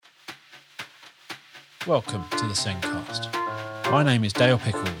Welcome to the Sendcast. My name is Dale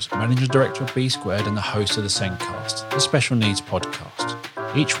Pickles, Managing Director of B Squared and the host of the Sendcast, the Special Needs podcast.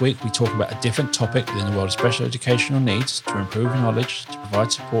 Each week we talk about a different topic within the world of special educational needs to improve knowledge, to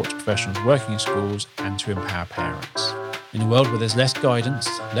provide support to professionals working in schools and to empower parents. In a world where there's less guidance,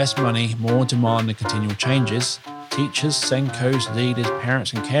 less money, more demand and continual changes, teachers, Sencos, leaders,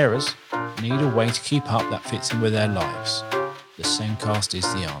 parents and carers need a way to keep up that fits in with their lives. The Sendcast is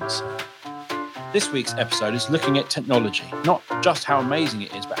the answer. This week's episode is looking at technology, not just how amazing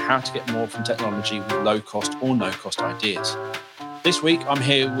it is, but how to get more from technology with low cost or no cost ideas. This week, I'm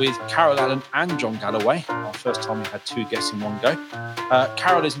here with Carol Allen and John Galloway. Our first time we've had two guests in one go.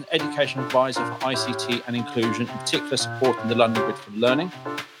 Carol is an education advisor for ICT and inclusion, in particular supporting the London Grid for Learning.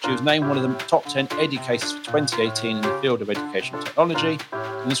 She was named one of the top 10 educators for 2018 in the field of education technology,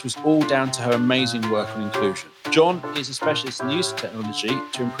 and this was all down to her amazing work on inclusion. John is a specialist in the use of technology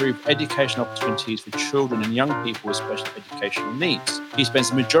to improve education opportunities for children and young people with special educational needs. He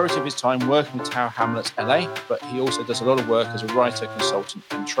spends the majority of his time working with Tower Hamlets LA, but he also does a lot of work as a writer, consultant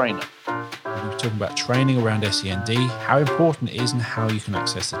and trainer. We're talking about training around SEND, how important it is and how you can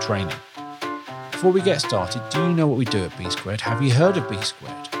access the training. Before we get started, do you know what we do at B Squared? Have you heard of B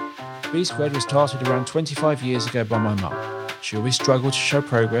Squared? B Squared was started around 25 years ago by my mum. She always struggled to show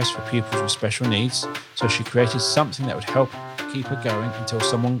progress for pupils with special needs, so she created something that would help keep her going until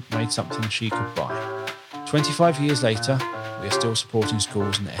someone made something she could buy. 25 years later, we are still supporting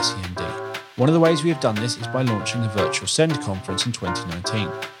schools in the SEND. One of the ways we have done this is by launching the virtual SEND conference in 2019.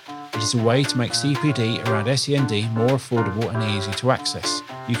 It is a way to make CPD around SEND more affordable and easy to access.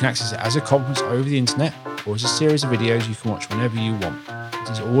 You can access it as a conference over the internet or as a series of videos you can watch whenever you want. It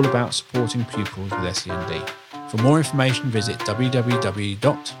is all about supporting pupils with SEND. For more information, visit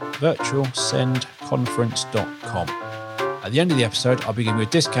www.virtualsendconference.com. At the end of the episode, I'll be giving you a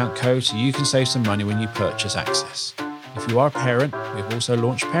discount code so you can save some money when you purchase access. If you are a parent, we have also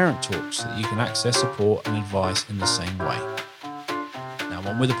launched Parent Talks so that you can access support and advice in the same way. Now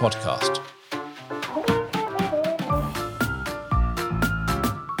on with the podcast.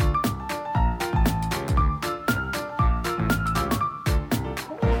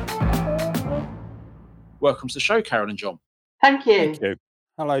 Welcome to the show, Carol and John. Thank you. Thank you.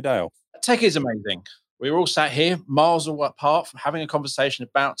 Hello, Dale. Tech is amazing. We're all sat here miles apart from having a conversation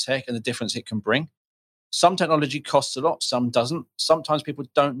about tech and the difference it can bring. Some technology costs a lot, some doesn't. Sometimes people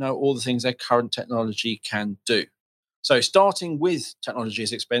don't know all the things their current technology can do. So starting with technology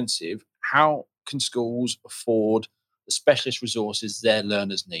is expensive, how can schools afford the specialist resources their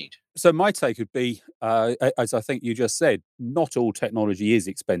learners need? So my take would be, as I think you just said, not all technology is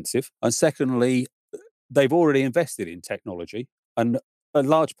expensive. And secondly, they've already invested in technology. And a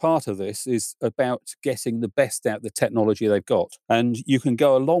large part of this is about getting the best out of the technology they've got. And you can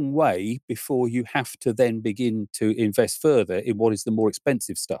go a long way before you have to then begin to invest further in what is the more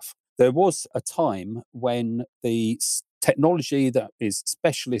expensive stuff. There was a time when the technology that is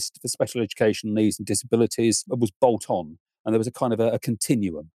specialist for special education needs and disabilities was bolt on. And there was a kind of a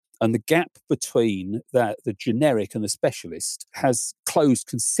continuum. And the gap between the generic and the specialist has closed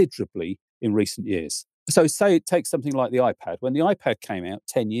considerably in recent years. So say it takes something like the iPad. When the iPad came out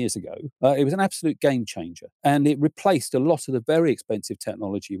 10 years ago, it was an absolute game changer. And it replaced a lot of the very expensive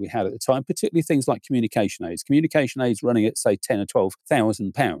technology we had at the time, particularly things like communication aids. Communication aids running at, say, £10,000 or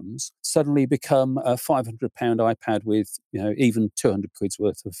 £12,000 suddenly become a £500 iPad with, even 200 quid's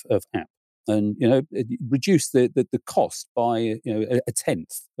worth of app. And, it reduced the cost by, a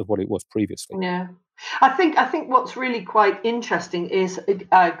tenth of what it was previously. Yeah. I think what's really quite interesting is,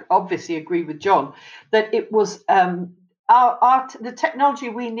 I obviously agree with John, that it was the technology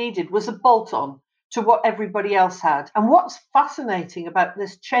we needed was a bolt-on to what everybody else had. And what's fascinating about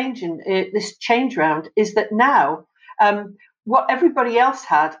this change round is that now what everybody else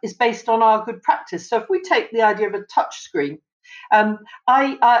had is based on our good practice. So if we take the idea of a touch screen,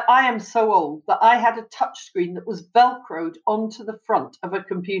 I am so old that I had a touch screen that was velcroed onto the front of a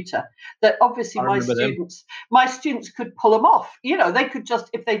computer that obviously my students could pull them off. They could just,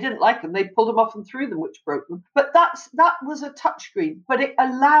 if they didn't like them, they pulled them off and threw them, which broke them. But that was a touch screen, but it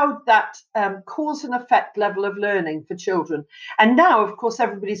allowed that cause and effect level of learning for children. And now, of course,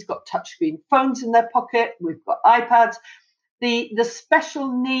 everybody's got touch screen phones in their pocket. We've got iPads. The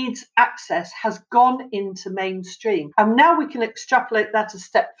special needs access has gone into mainstream. And now we can extrapolate that a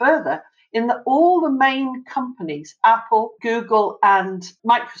step further in that all the main companies, Apple, Google, and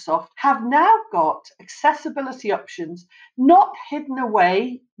Microsoft, have now got accessibility options, not hidden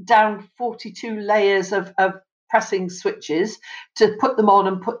away down 42 layers of pressing switches to put them on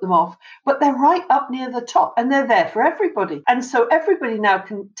and put them off, but they're right up near the top and they're there for everybody. And so everybody now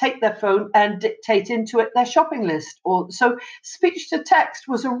can take their phone and dictate into it their shopping list. So speech to text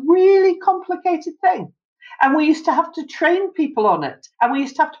was a really complicated thing. And we used to have to train people on it, and we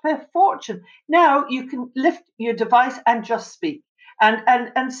used to have to pay a fortune. Now you can lift your device and just speak.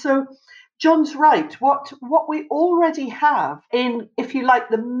 And so John's right. What we already have in, if you like,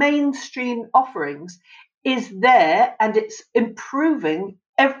 the mainstream offerings is there, and it's improving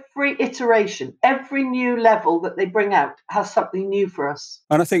every iteration. Every new level that they bring out has something new for us.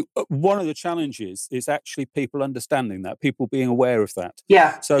 And I think one of the challenges is actually people understanding that, people being aware of that.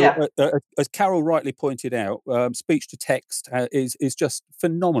 Yeah. So as Carol rightly pointed out, speech to text is just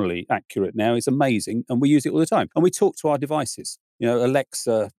phenomenally accurate now. It's amazing. And we use it all the time. And we talk to our devices,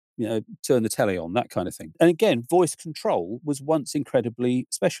 Alexa, turn the telly on, that kind of thing. And again, voice control was once incredibly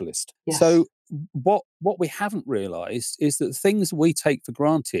specialist. Yes. So what we haven't realised is that things we take for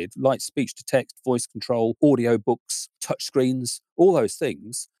granted, like speech to text, voice control, audio books, touch screens, all those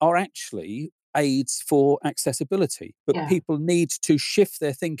things are actually aids for accessibility. But people need to shift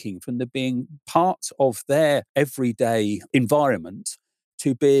their thinking from the being part of their everyday environment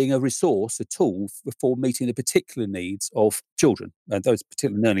to being a resource, a tool for meeting the particular needs of children, those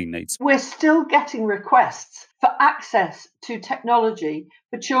particular learning needs. We're still getting requests for access to technology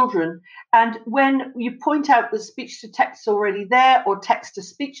for children. And when you point out that speech to text is already there, or text to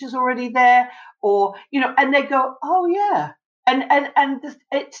speech is already there, or, and they go, oh, yeah. And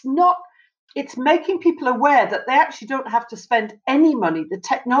it's making people aware that they actually don't have to spend any money. The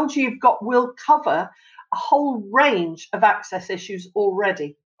technology you've got will cover a whole range of access issues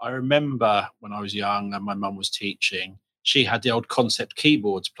already. I remember when I was young and my mum was teaching, she had the old concept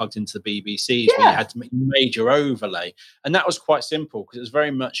keyboards plugged into the BBCs where you had to make a major overlay. And that was quite simple because it was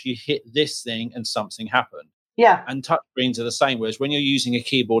very much you hit this thing and something happened. Yeah. And touch screens are the same, whereas when you're using a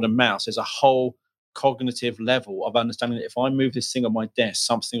keyboard and mouse, there's a whole cognitive level of understanding that if I move this thing on my desk,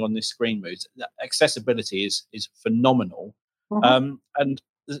 something on this screen moves. Accessibility is phenomenal. Mm-hmm. And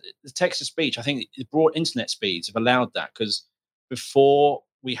the text to speech, I think the broad internet speeds have allowed that, because before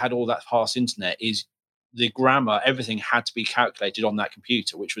we had all that fast internet, is the grammar, everything had to be calculated on that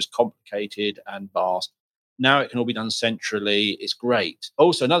computer, which was complicated and vast. Now it can all be done centrally. It's great.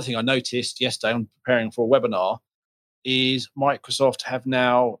 Also, another thing I noticed yesterday, I'm preparing for a webinar, is Microsoft have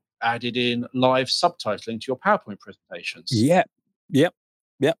now added in live subtitling to your PowerPoint presentations. Yep.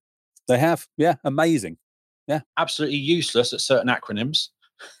 They have. Yeah, amazing. Yeah. Absolutely useless at certain acronyms.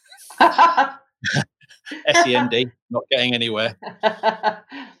 SEND, not getting anywhere.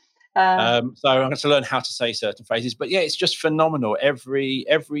 So I'm going to learn how to say certain phrases. But yeah, it's just phenomenal. Every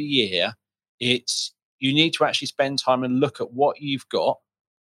year, you need to actually spend time and look at what you've got,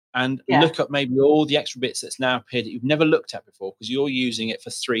 and look at maybe all the extra bits that's now appeared that you've never looked at before, because you're using it for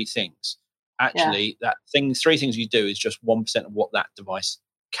three things. Actually, three things you do is just 1% of what that device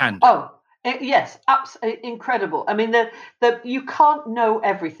can do. Oh, yes, absolutely incredible. I mean, you can't know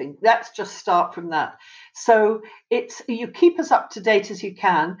everything. Let's just start from that. So you keep as up to date as you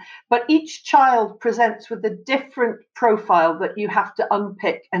can, but each child presents with a different profile that you have to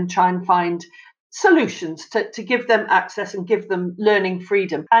unpick and try and find solutions to give them access and give them learning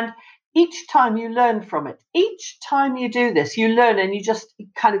freedom. And each time you learn from it, each time you do this, you learn, and you just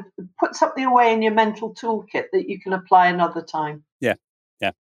kind of put something away in your mental toolkit that you can apply another time. Yeah.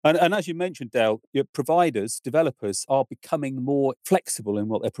 And as you mentioned, Dale, your developers are becoming more flexible in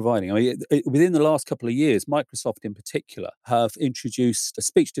what they're providing. I mean, within the last couple of years, Microsoft in particular have introduced a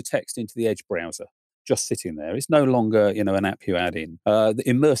speech to text into the Edge browser, just sitting there. It's no longer, an app you add in. The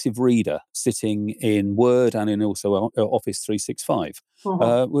immersive reader sitting in Word and in also Office 365,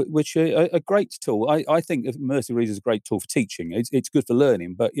 which are a great tool. I think immersive reader is a great tool for teaching. It's good for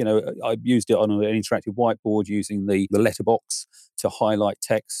learning, but I've used it on an interactive whiteboard using the letterbox to highlight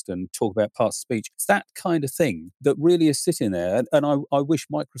text and talk about parts of speech. It's that kind of thing that really is sitting there. And I wish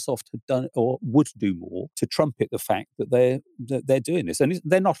Microsoft had done or would do more to trumpet the fact that they're doing this. And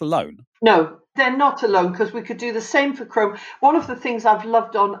they're not alone. No, they're not alone, because we could do the same for Chrome. One of the things I've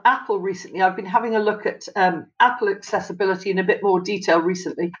loved on Apple recently, I've been having a look at Apple accessibility in a bit more detail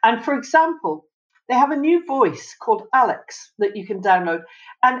recently. And for example, they have a new voice called Alex that you can download.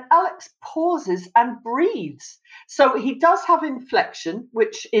 And Alex pauses and breathes. So he does have inflection,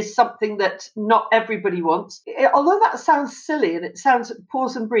 which is something that not everybody wants. Although that sounds silly and it sounds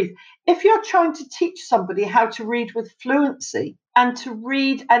pause and breathe, if you're trying to teach somebody how to read with fluency, and to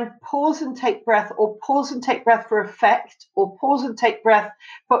read and pause and take breath, or pause and take breath for effect, or pause and take breath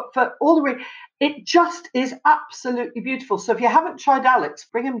for all the way, it just is absolutely beautiful. So if you haven't tried Alex,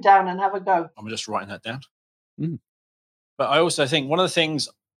 bring him down and have a go. I'm just writing that down. But I also think one of the things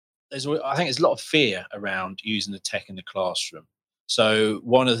there's a lot of fear around using the tech in the classroom. So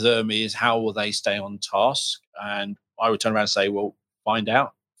one of them is how will they stay on task? And I would turn around and say, well, find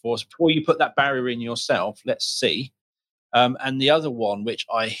out for us before you put that barrier in yourself. Let's see. And the other one, which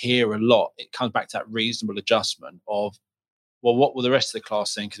I hear a lot, it comes back to that reasonable adjustment of, well, what will the rest of the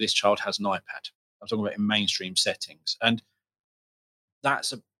class think if this child has an iPad? I'm talking about in mainstream settings. And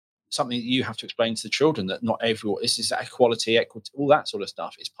that's something that you have to explain to the children, that not everyone, this is equality, all that sort of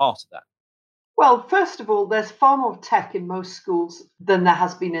stuff is part of that. Well, first of all, there's far more tech in most schools than there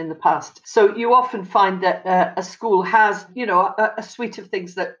has been in the past. So you often find that a school has, a suite of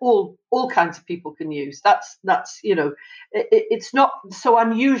things that all kinds of people can use. That's it's not so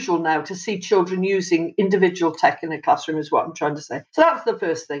unusual now to see children using individual tech in a classroom, is what I'm trying to say. So that's the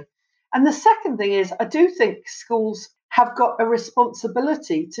first thing. And the second thing is, I do think schools have got a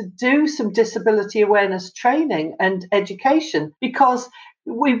responsibility to do some disability awareness training and education, because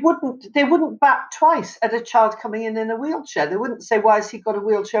they wouldn't bat twice at a child coming in a wheelchair. They wouldn't say, why has he got a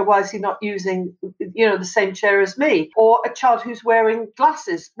wheelchair? Why is he not using, the same chair as me? Or a child who's wearing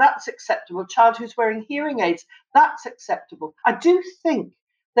glasses, that's acceptable. A child who's wearing hearing aids, that's acceptable. I do think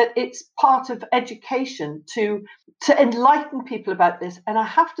that it's part of education to enlighten people about this. And I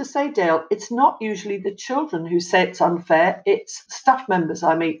have to say, Dale, it's not usually the children who say it's unfair, it's staff members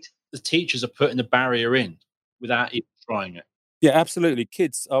I meet. The teachers are putting the barrier in without even trying it. Yeah, absolutely.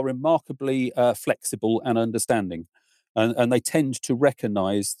 Kids are remarkably flexible and understanding. And they tend to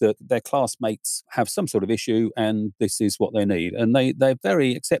recognise that their classmates have some sort of issue and this is what they need. And they're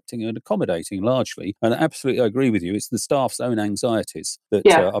very accepting and accommodating largely. And absolutely, I agree with you. It's the staff's own anxieties that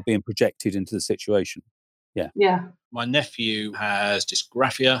are being projected into the situation. Yeah. My nephew has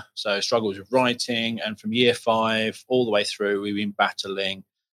dysgraphia, so struggles with writing. And from year 5 all the way through, we've been battling.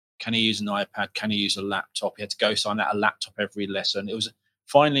 Can he use an iPad? Can he use a laptop? He had to go sign out a laptop every lesson. It was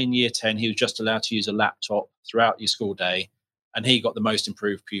finally in year 10, he was just allowed to use a laptop throughout your school day. And he got the most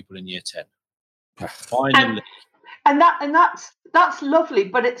improved pupil in year 10. Finally. And that's lovely,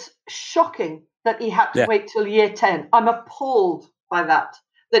 but it's shocking that he had to wait till year 10. I'm appalled by that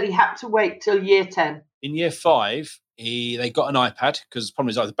he had to wait till year 10. In year 5, they got an iPad, because the problem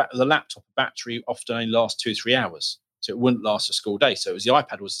is the laptop battery often only lasts 2-3 hours. So it wouldn't last a school day. So it was the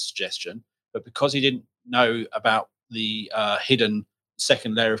iPad was the suggestion. But because he didn't know about the hidden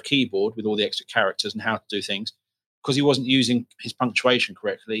second layer of keyboard with all the extra characters and how to do things, because he wasn't using his punctuation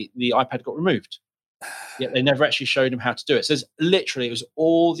correctly, the iPad got removed. Yet they never actually showed him how to do it. So literally, it was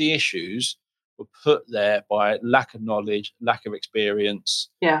all the issues were put there by lack of knowledge, lack of experience,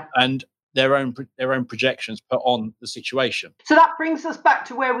 and their own projections put on the situation. So that brings us back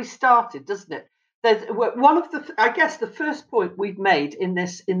to where we started, doesn't it? There's one of the first point we've made in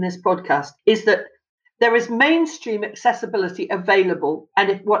this podcast is that there is mainstream accessibility available,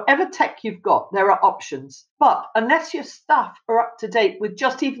 and if whatever tech you've got, there are options. But unless your staff are up to date with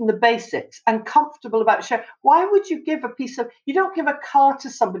just even the basics and comfortable about sharing, why would you give you don't give a car to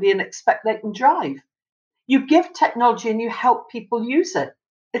somebody and expect they can drive. You give technology and you help people use it.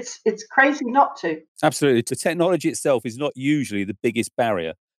 It's crazy not to. Absolutely. The technology itself is not usually the biggest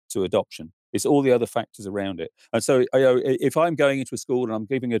barrier to adoption. It's all the other factors around it. And so if I'm going into a school and I'm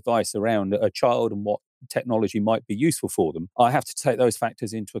giving advice around a child and what technology might be useful for them, I have to take those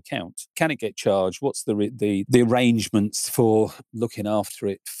factors into account. Can it get charged? What's the arrangements for looking after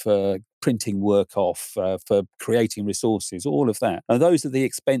it, for printing work off, for creating resources, all of that? And those are the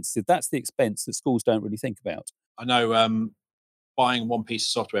expenses. That's the expense that schools don't really think about. I know buying one piece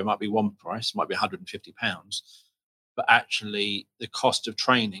of software might be one price, might be £150. But actually, the cost of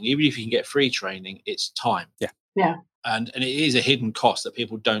training, even if you can get free training, it's time. Yeah. And it is a hidden cost that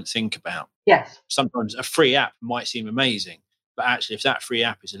people don't think about. Yes. Sometimes a free app might seem amazing, but actually, if that free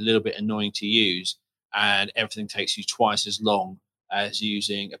app is a little bit annoying to use and everything takes you twice as long as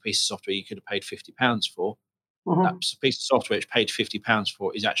using a piece of software you could have paid £50 for, that piece of software which paid £50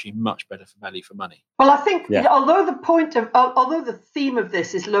 for is actually much better for value for money. Well, I think although the theme of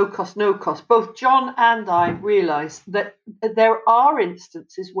this is low cost, no cost, both John and I realise that there are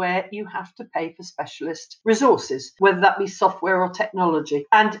instances where you have to pay for specialist resources, whether that be software or technology,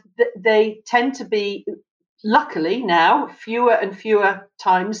 and they tend to be, luckily now, fewer and fewer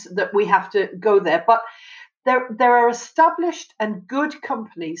times that we have to go there, but there are established and good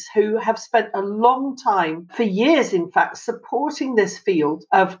companies who have spent a long time, for years in fact, supporting this field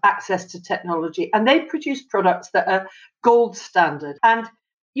of access to technology. And they produce products that are gold standard. And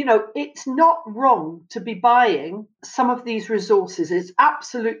it's not wrong to be buying some of these resources. It's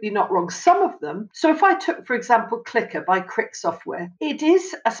absolutely not wrong. Some of them. So if I took, for example, Clicker by Crick Software, it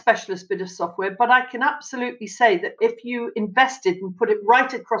is a specialist bit of software, but I can absolutely say that if you invested and put it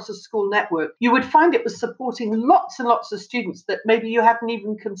right across a school network, you would find it was supporting lots and lots of students that maybe you hadn't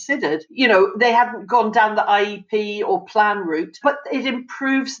even considered. They hadn't gone down the IEP or plan route, but it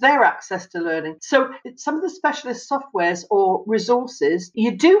improves their access to learning. So some of the specialist softwares or resources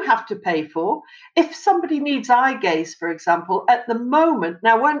you do have to pay for. If somebody needs eye gaze, for example, at the moment,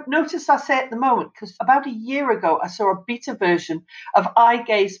 now notice I say at the moment, because about a year ago I saw a beta version of eye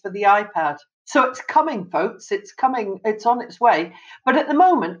gaze for the iPad. So it's coming, folks. It's coming. It's on its way. But at the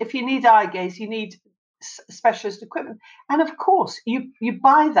moment, if you need eye gaze, you need specialist equipment, and of course you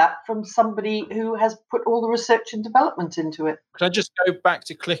buy that from somebody who has put all the research and development into it. Can I just go back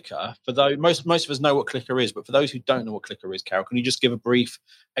to Clicker? For those, most of us know what Clicker is, but for those who don't know what Clicker is, Carol, can you just give a brief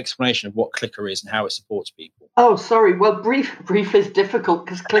explanation of what Clicker is and how it supports people? Oh, sorry. Well, brief is difficult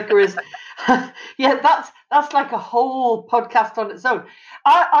because Clicker is that's like a whole podcast on its own.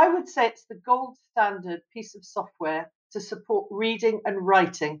 I would say it's the gold standard piece of software to support reading and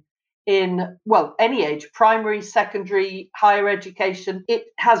writing in, any age, primary, secondary, higher education. It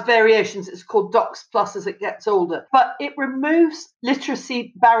has variations. It's called Docs Plus as it gets older. But it removes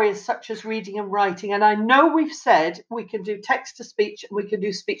literacy barriers such as reading and writing. And I know we've said we can do text to speech and we can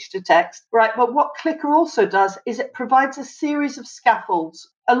do speech to text, right? But what Clicker also does is it provides a series of scaffolds.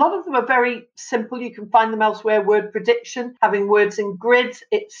 A lot of them are very simple. You can find them elsewhere. Word prediction, having words in grids,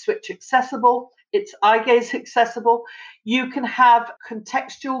 it's switch accessible. It's eye gaze accessible. You can have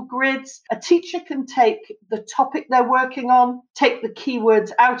contextual grids. A teacher can take the topic they're working on, take the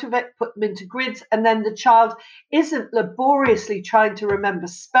keywords out of it, put them into grids, and then the child isn't laboriously trying to remember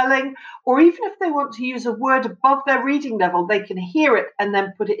spelling, or even if they want to use a word above their reading level, they can hear it and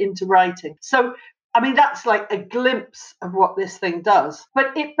then put it into writing. So that's like a glimpse of what this thing does.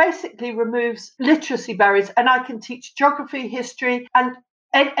 But it basically removes literacy barriers, and I can teach geography, history, and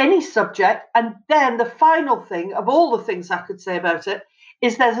any subject. And then the final thing of all the things I could say about it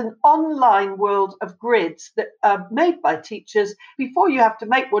is there's an online world of grids that are made by teachers. Before you have to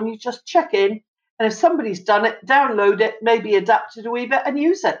make one, you just check in. And if somebody's done it, download it, maybe adapt it a wee bit and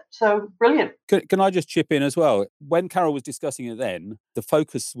use it. So brilliant. Can I just chip in as well? When Carol was discussing it then, the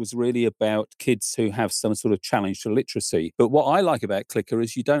focus was really about kids who have some sort of challenge to literacy. But what I like about Clicker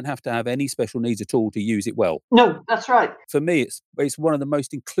is you don't have to have any special needs at all to use it well. No, that's right. For me, it's one of the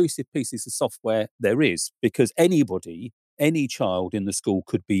most inclusive pieces of software there is, because any child in the school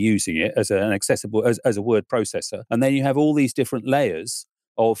could be using it as an accessible, as a word processor. And then you have all these different layers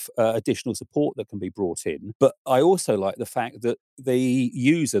of additional support that can be brought in. But I also like the fact that the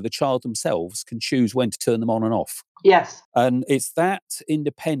user, the child themselves, can choose when to turn them on and off. Yes. And it's that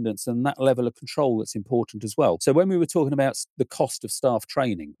independence and that level of control that's important as well. So when we were talking about the cost of staff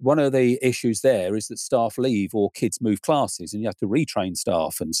training, one of the issues there is that staff leave or kids move classes and you have to retrain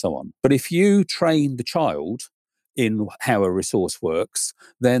staff and so on. But if you train the child in how a resource works,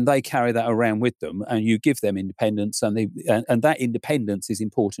 then they carry that around with them, and you give them independence, and that independence is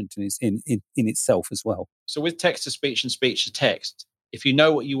important in itself as well. So with text to speech and speech to text, if you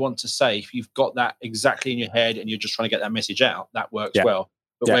know what you want to say, if you've got that exactly in your head and you're just trying to get that message out, that works well.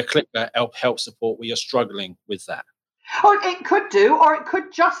 But where Clicker helps support where you're struggling with that. Or it could do, or it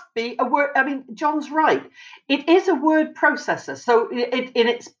could just be a word. John's right. It is a word processor. So in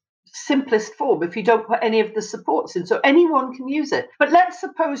its simplest form, if you don't put any of the supports in, so anyone can use it. But let's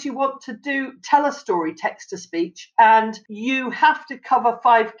suppose you want to tell a story text to speech, and you have to cover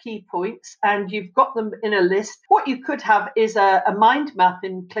 5 key points, and you've got them in a list. What you could have is a mind map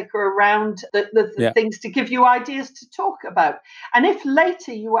in Clicker around the things to give you ideas to talk about. And if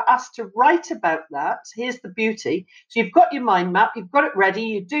later you were asked to write about that, here's the beauty. So you've got your mind map, you've got it ready,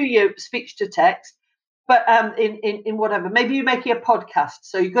 you do your speech to text. But in whatever, maybe you're making a podcast,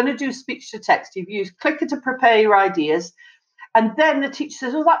 so you're going to do speech to text. You've used Clicker to prepare your ideas, and then the teacher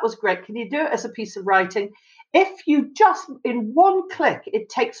says, "Oh, that was great. Can you do it as a piece of writing?" If you just, in one click, it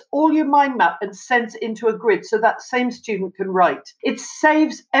takes all your mind map and sends it into a grid, so that same student can write. It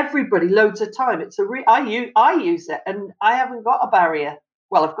saves everybody loads of time. I use it, and I haven't got a barrier.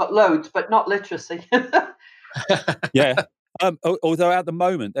 Well, I've got loads, but not literacy. Yeah. Although at the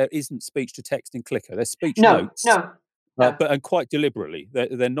moment there isn't speech to text in Clicker, there's speech notes. No. But quite deliberately,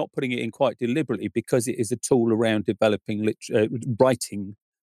 they're not putting it in quite deliberately because it is a tool around developing writing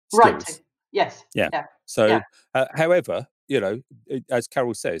skills. Writing, yes. Yeah. So, however, as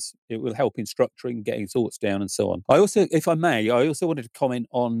Carol says, it will help in structuring, getting thoughts down and so on. I also, if I may, wanted to comment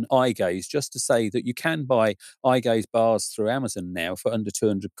on eye gaze, just to say that you can buy eye gaze bars through Amazon now for under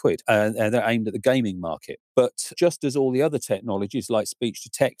 200 quid. And they're aimed at the gaming market. But just as all the other technologies like speech to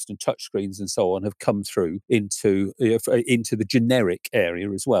text and touchscreens and so on have come through into the generic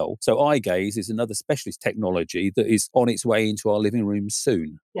area as well. So eye gaze is another specialist technology that is on its way into our living rooms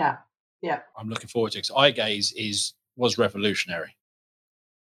soon. Yeah. I'm looking forward to it, because eye gaze was revolutionary.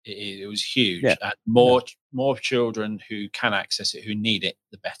 It was huge. Yeah. And more children who can access it, who need it,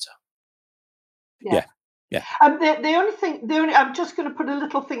 the better. Yeah. I'm just going to put a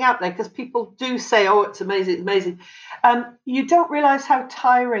little thing out there, because people do say, "Oh, it's amazing, it's amazing." You don't realise how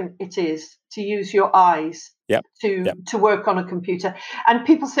tiring it is to use your eyes to work on a computer. And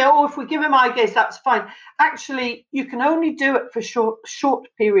people say, "Oh, if we give him eye gaze, that's fine." Actually, you can only do it for short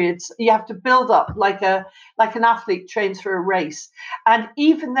periods. You have to build up like an athlete trains for a race, and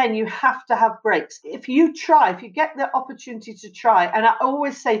even then, you have to have breaks. If you get the opportunity to try, and I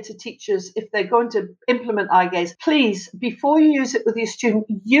always say to teachers, if they're going to implement eye gaze, please, before you use it with your student,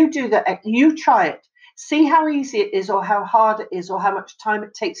 you try it. See how easy it is, or how hard it is, or how much time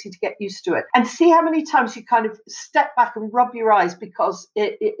it takes you to get used to it. And see how many times you kind of step back and rub your eyes because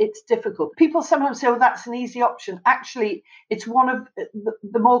it's difficult. People sometimes say, "Oh, that's an easy option." Actually, it's one of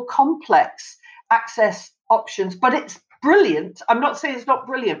the more complex access options, but it's brilliant. I'm not saying it's not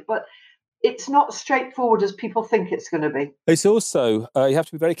brilliant, but it's not as straightforward as people think it's going to be. It's also, you have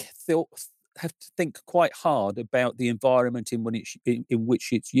to be have to think quite hard about the environment in which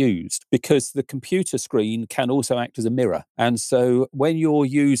it's used, because the computer screen can also act as a mirror. And so when you're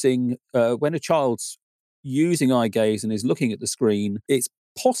when a child's using eye gaze and is looking at the screen, it's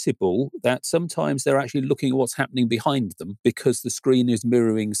possible that sometimes they're actually looking at what's happening behind them, because the screen is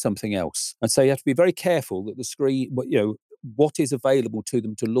mirroring something else. And so you have to be very careful that the screen, what is available to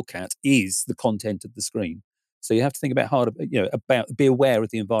them to look at is the content of the screen. So you have to think be aware of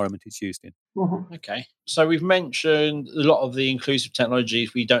the environment it's used in. Mm-hmm. Okay. So we've mentioned a lot of the inclusive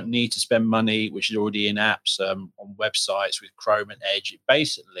technologies. We don't need to spend money, which is already in apps, on websites with Chrome and Edge.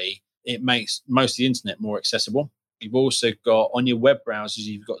 It makes most of the internet more accessible. You've also got, on your web browsers,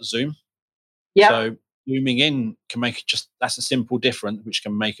 you've got Zoom. Yeah. So zooming in can that's a simple difference, which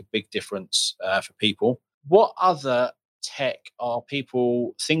can make a big difference for people. What other tech are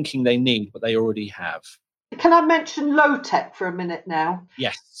people thinking they need, but they already have? Can I mention low tech for a minute now?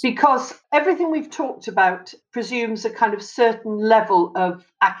 Yes. Because everything we've talked about presumes a kind of certain level of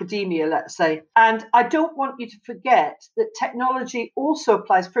academia, let's say. And I don't want you to forget that technology also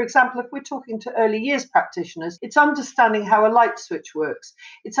applies. For example, if we're talking to early years practitioners, it's understanding how a light switch works.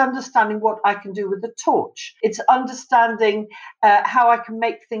 It's understanding what I can do with a torch. It's understanding how I can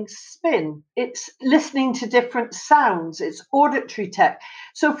make things spin. It's listening to different sounds. It's auditory tech.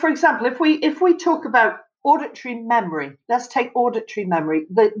 So, for example, if we talk about auditory memory. Let's take auditory memory,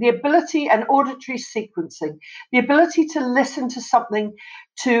 the ability and auditory sequencing, the ability to listen to something,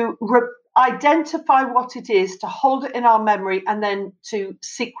 to identify what it is, to hold it in our memory, and then to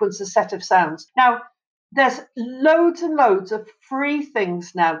sequence a set of sounds. Now, there's loads and loads of free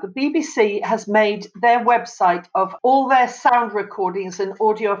things now. The BBC has made their website of all their sound recordings and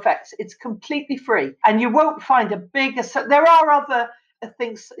audio effects. It's completely free, and you won't find there are other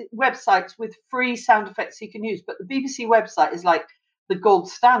websites with free sound effects you can use, but the BBC website is like the gold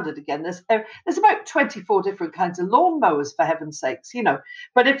standard again. There's about 24 different kinds of lawnmowers, for heaven's sakes,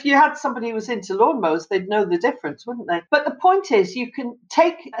 But if you had somebody who was into lawnmowers, they'd know the difference, wouldn't they? But the point is, you can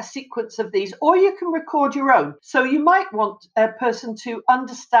take a sequence of these, or you can record your own. So you might want a person to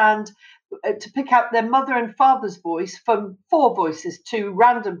understand, to pick out their mother and father's voice from 4 voices to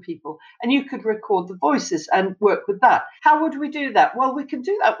random people, and you could record the voices and work with that. How would we do that? Well, we can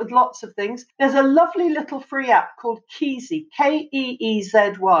do that with lots of things. There's a lovely little free app called Keezy, Keezy,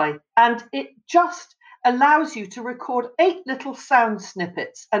 and it just allows you to record 8 little sound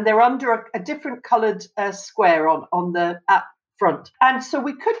snippets, and they're under a different coloured square on the app front. And so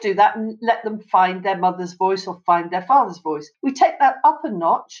we could do that and let them find their mother's voice or find their father's voice. We take that up a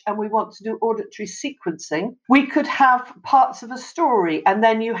notch and we want to do auditory sequencing. We could have parts of a story, and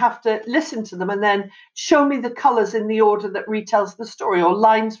then you have to listen to them and then show me the colours in the order that retells the story, or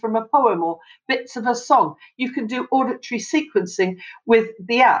lines from a poem or bits of a song. You can do auditory sequencing with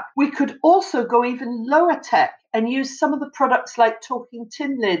the app. We could also go even lower tech and use some of the products like talking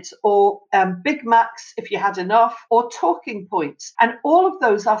tin lids, or Big Macs if you had enough, or talking points. And all of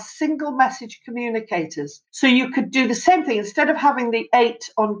those are single message communicators. So you could do the same thing. Instead of having the 8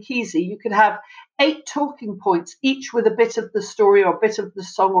 on Keezy, you could have 8 talking points, each with a bit of the story or a bit of the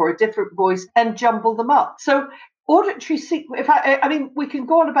song or a different voice, and jumble them up. So auditory sequence. I mean, we can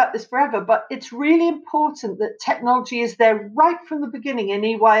go on about this forever, but it's really important that technology is there right from the beginning in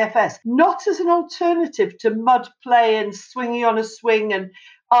EYFS, not as an alternative to mud play and swinging on a swing and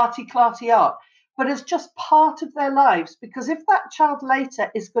arty-clarty art, but as just part of their lives. Because if that child later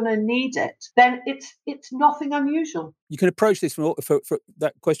is going to need it, then it's nothing unusual. You can approach this for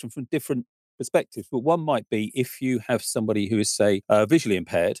that question from different perspectives, but one might be if you have somebody who is, say, visually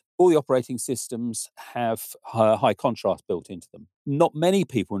impaired. All the operating systems have high contrast built into them. Not many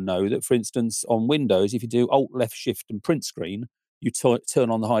people know that, for instance, on Windows, if you do Alt, Left, Shift and print screen, you turn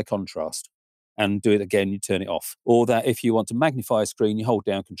on the high contrast, and do it again, you turn it off. Or that if you want to magnify a screen, you hold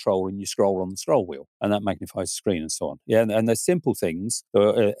down Control and you scroll on the scroll wheel, and that magnifies the screen and so on. Yeah, and there's simple things that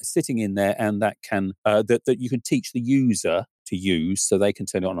are sitting in there, and that can that you can teach the user to use so they can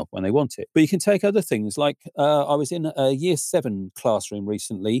turn it on and off when they want it. But you can take other things like I was in a year 7 classroom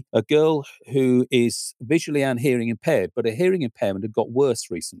recently, a girl who is visually and hearing impaired, but her hearing impairment had got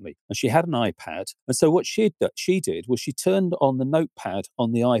worse recently, and she had an iPad. And so what she did was she turned on the notepad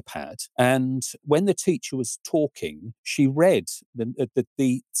on the iPad, and when the teacher was talking, she read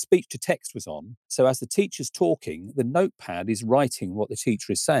the speech to text was on. So as the teacher's talking, the notepad is writing what the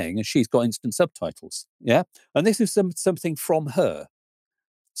teacher is saying, and she's got instant subtitles. Yeah, and this is something from her.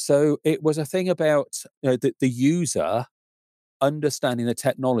 So it was a thing about the user understanding the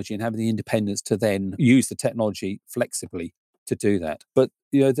technology and having the independence to then use the technology flexibly to do that. But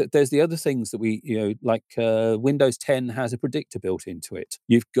there's the other things that we like Windows 10 has a predictor built into it.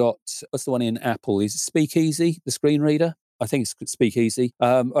 You've got, what's the one in Apple? Is Speakeasy the screen reader? I think it's Speakeasy.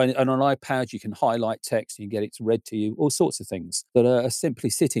 And on an iPad, you can highlight text, you can get it read to you, all sorts of things that are simply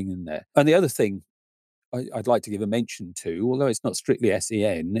sitting in there. And the other thing I'd like to give a mention to, although it's not strictly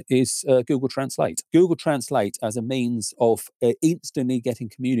SEN, is Google Translate. Google Translate as a means of instantly getting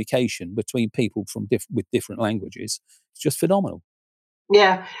communication between people with different languages. It's just phenomenal.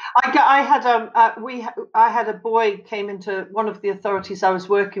 Yeah, I had a boy came into one of the authorities I was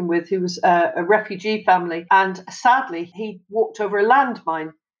working with who was a refugee family, and sadly he walked over a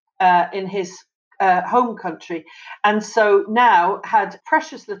landmine in his home country, and so now had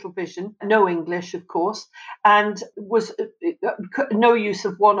precious little vision, no English of course, and was no use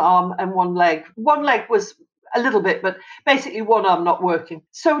of one arm and one leg. One leg was a little bit, but basically one arm not working.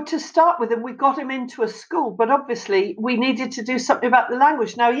 So to start with him, we got him into a school, but obviously we needed to do something about the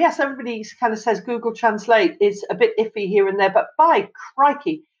language. Now, yes, everybody kind of says Google Translate is a bit iffy here and there, but by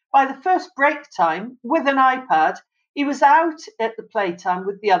crikey, by the first break time with an iPad, he was out at the playtime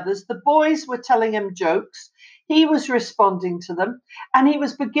with the others. The boys were telling him jokes. He was responding to them, and he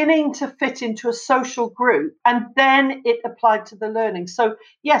was beginning to fit into a social group, and then it applied to the learning. So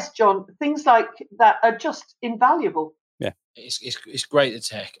yes, John, things like that are just invaluable. Yeah, it's great, the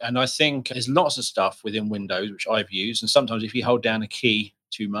tech, and I think there's lots of stuff within Windows which I've used, and sometimes if you hold down a key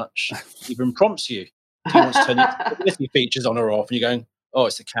too much, it even prompts you. Do you want to turn your features on or off? And you're going, oh,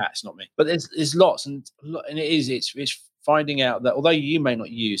 it's the cat, it's not me. But there's lots, and it's finding out that although you may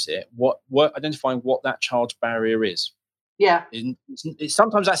not use it, what identifying what that child's barrier is. Yeah,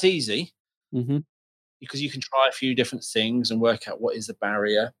 sometimes that's easy mm-hmm. because you can try a few different things and work out what is the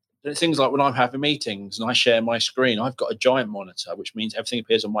barrier. But things like when I'm having meetings and I share my screen, I've got a giant monitor, which means everything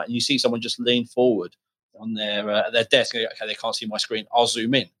appears on my. And you see someone just lean forward on their desk and go, okay, they can't see my screen. I'll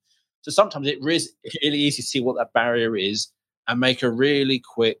zoom in. So sometimes it is really easy to see what that barrier is and make a really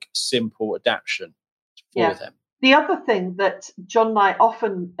quick, simple adaptation for them. The other thing that John and I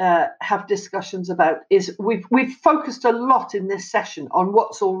often have discussions about is we've focused a lot in this session on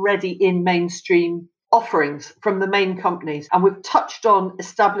what's already in mainstream offerings from the main companies, and we've touched on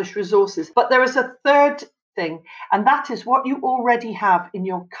established resources. But there is a third thing, and that is what you already have in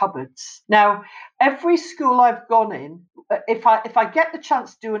your cupboards. Now, every school I've gone in, if I get the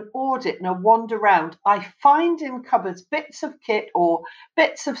chance to do an audit and a wander around, I find in cupboards bits of kit or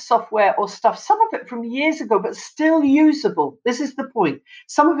bits of software or stuff, some of it from years ago, but still usable. This is the point.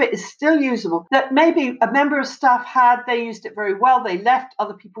 Some of it is still usable that maybe a member of staff had, they used it very well, they left,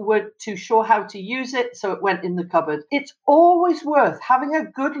 other people weren't too sure how to use it, so it went in the cupboard. It's always worth having a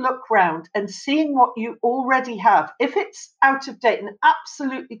good look round and seeing what you already have. If it's out of date and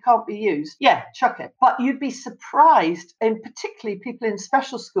absolutely can't be used, yeah, chuck it. But you'd be surprised, and particularly people in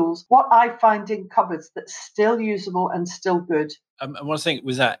special schools, what I find in cupboards that's still usable and still good. And one thing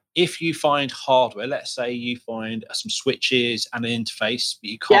was that if you find hardware, let's say you find some switches and an interface, but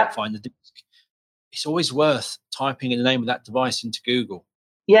you can't find the disk, it's always worth typing in the name of that device into Google,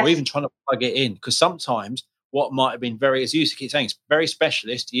 or even trying to plug it in, because sometimes what might have been as you keep saying, it's very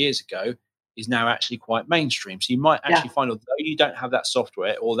specialist years ago, is now actually quite mainstream. So you might actually find, although you don't have that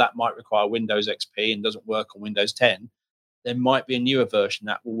software, or that might require Windows XP and doesn't work on Windows 10, there might be a newer version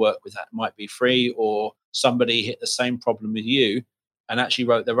that will work with that. It might be free, or somebody hit the same problem with you and actually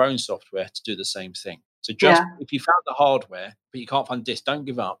wrote their own software to do the same thing. So just if you found the hardware, but you can't find the disk, don't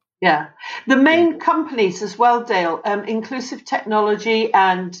give up. Yeah. The main companies as well, Dale, Inclusive Technology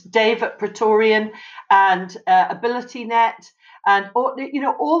and Dave at Praetorian and AbilityNet and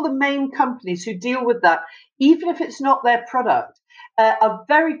all the main companies who deal with that, even if it's not their product, are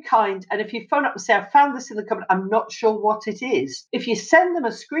very kind. And if you phone up and say, I found this in the cupboard, I'm not sure what it is. If you send them a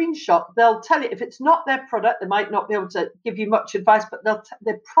screenshot, they'll tell you. If it's not their product, they might not be able to give you much advice, but they'll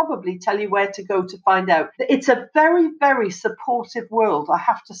probably tell you where to go to find out. It's a very, very supportive world, I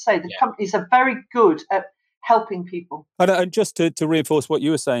have to say. The companies are very good at helping people. And just to reinforce what you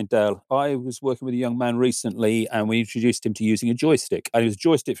were saying, Dale, I was working with a young man recently and we introduced him to using a joystick. And it was a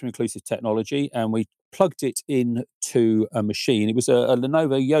joystick from Inclusive Technology, and we plugged it into a machine. It was a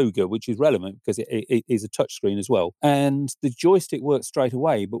Lenovo Yoga, which is relevant because it is a touchscreen as well. And the joystick worked straight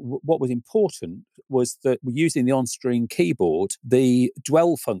away. But what was important was that using the on-screen keyboard, the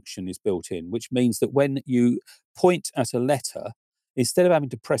dwell function is built in, which means that when you point at a letter, instead of having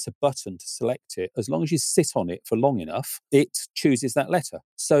to press a button to select it, as long as you sit on it for long enough, it chooses that letter.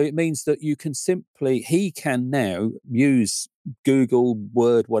 So it means that he can now use Google,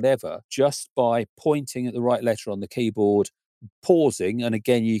 Word, whatever, just by pointing at the right letter on the keyboard, pausing, and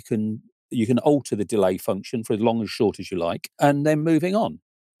again, you can alter the delay function for as long or short as you like, and then moving on.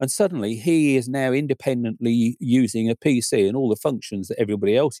 And suddenly he is now independently using a PC and all the functions that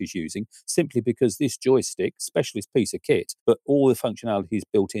everybody else is using, simply because this joystick, specialist piece of kit, but all the functionality is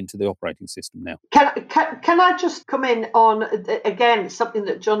built into the operating system now. Can I just come in on, again, something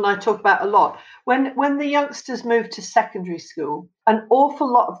that John and I talk about a lot? When the youngsters move to secondary school, an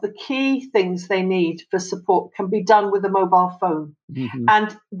awful lot of the key things they need for support can be done with a mobile phone. Mm-hmm.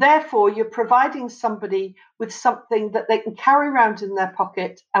 And therefore, you're providing somebody with something that they can carry around in their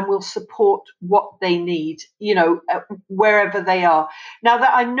pocket and will support what they need, wherever they are. Now,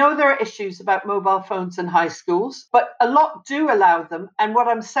 that I know there are issues about mobile phones in high schools, but a lot do allow them. And what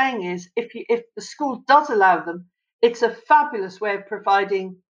I'm saying is, if the school does allow them, it's a fabulous way of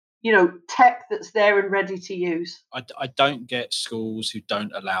providing tech that's there and ready to use. I don't get schools who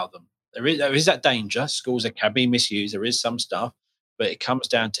don't allow them. There is that danger. Schools can be misused. There is some stuff, but it comes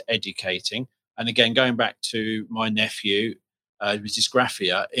down to educating. And again, going back to my nephew with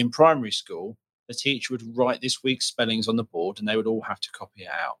dysgraphia, in primary school, the teacher would write this week's spellings on the board and they would all have to copy it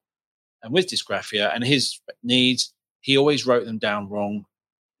out. And with dysgraphia and his needs, he always wrote them down wrong.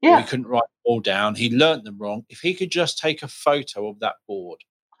 Yeah. He couldn't write them all down. He learnt them wrong. If he could just take a photo of that board.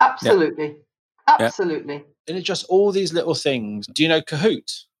 Absolutely. Yeah. Absolutely. And it's just all these little things. Do you know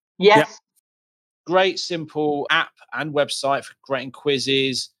Kahoot? Yes. Yeah. Great, simple app and website for creating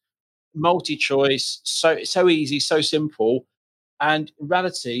quizzes, multi-choice, so easy, so simple. And in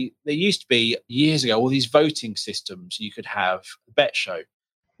reality, there used to be years ago all these voting systems you could have, a bet show.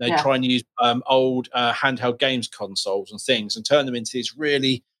 They try and use old handheld games consoles and things and turn them into these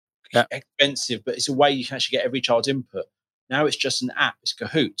really expensive, but it's a way you can actually get every child's input. Now it's just an app. It's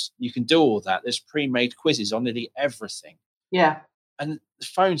Kahoot. You can do all that. There's pre-made quizzes on nearly everything. Yeah. And the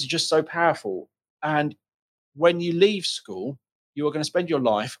phones are just so powerful. And when you leave school, you are going to spend your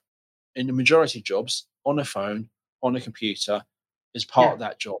life in the majority of jobs on a phone, on a computer, as part of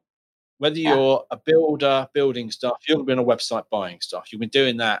that job. Whether you're a builder, building stuff, you're going to be on a website buying stuff. You've been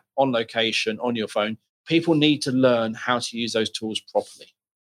doing that on location, on your phone. People need to learn how to use those tools properly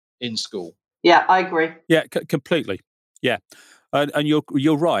in school. Yeah, I agree. Yeah, completely. Yeah. And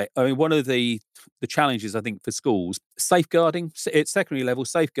you're right. I mean, one of the challenges, I think, for schools, safeguarding at secondary level,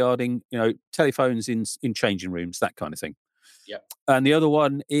 safeguarding, telephones in changing rooms, that kind of thing. Yeah. And the other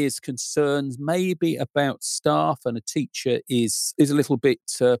one is concerns maybe about staff, and a teacher is a little bit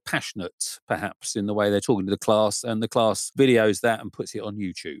passionate, perhaps, in the way they're talking to the class, and the class videos that and puts it on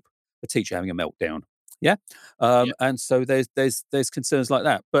YouTube. A teacher having a meltdown. Yeah. And so there's concerns like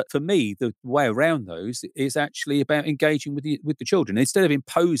that. But for me, the way around those is actually about engaging with the children. Instead of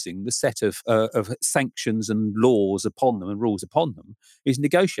imposing the set of sanctions and laws upon them and rules upon them, is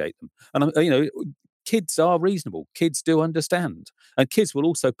negotiate them. And, kids are reasonable. Kids do understand. And kids will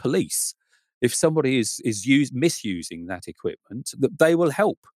also police. If somebody is misusing that equipment, that they will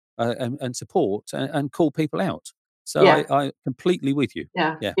help and support and call people out. So I completely with you.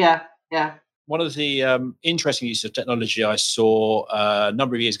 Yeah. One of the interesting uses of technology I saw a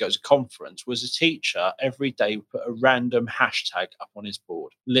number of years ago at a conference was a teacher every day would put a random hashtag up on his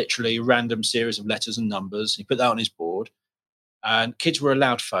board, literally a random series of letters and numbers. He put that on his board. and kids were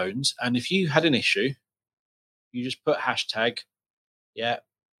allowed phones. And if you had an issue, you just put hashtag, yeah.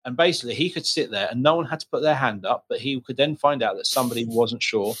 And basically, he could sit there and no one had to put their hand up, but he could then find out that somebody wasn't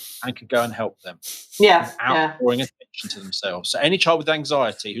sure and could go and help them without drawing attention to themselves. So any child with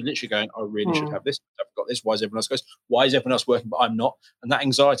anxiety who literally going, I really should have this, I've got this, why is everyone else goes, why is everyone else working, but I'm not? And that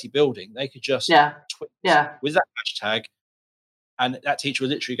anxiety building, they could just tweet with that hashtag, and that teacher would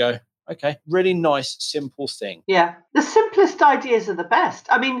literally go, okay, really nice, simple thing. Yeah, the simplest ideas are the best.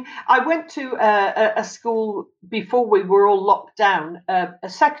 I mean, I went to a school before we were all locked down, a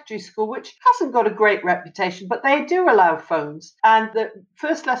secondary school, which hasn't got a great reputation, but they do allow phones. And the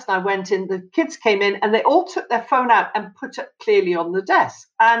first lesson I went in, the kids came in and they all took their phone out and put it clearly on the desk.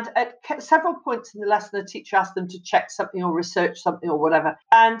 And at several points in the lesson, the teacher asked them to check something or research something or whatever.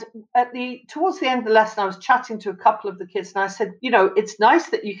 And towards the end of the lesson, I was chatting to a couple of the kids and I said, it's nice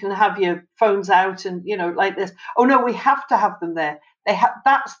that you can have your phones out and, like this. Oh, no, we have to have them there.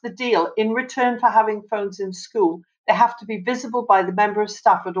 That's the deal. In return for having phones in school, they have to be visible by the member of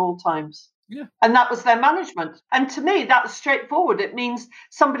staff at all times. Yeah. And that was their management. And to me, that's straightforward. It means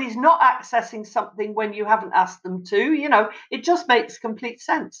somebody's not accessing something when you haven't asked them to. It just makes complete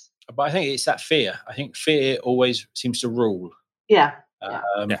sense. But I think it's that fear. I think fear always seems to rule. Yeah.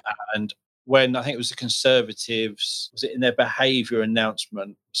 And when I think it was the Conservatives, was it in their behaviour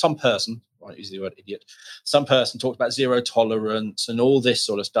announcement, some person, I won't use the word idiot, some person talked about zero tolerance and all this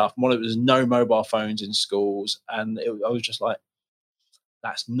sort of stuff. And one of it was no mobile phones in schools. And I was just like,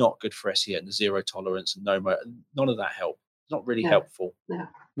 that's not good for SEN, the zero tolerance and none of that help. It's not really helpful.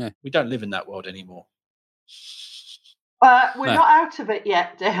 Yeah. We don't live in that world anymore. We're not out of it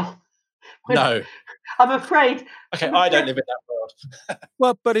yet, Dale. No. I'm afraid. Okay, I don't live in that world.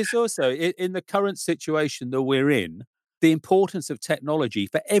 Well, but it's also in the current situation that we're in, the importance of technology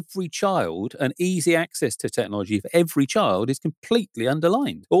for every child and easy access to technology for every child is completely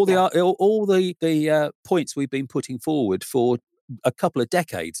underlined. All the points we've been putting forward for a couple of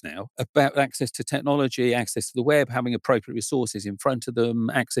decades now about access to technology, access to the web, having appropriate resources in front of them,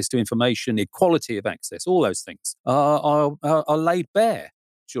 access to information, equality of access, all those things are laid bare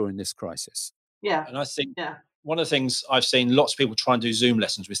during this crisis. Yeah. And I think one of the things I've seen lots of people try and do Zoom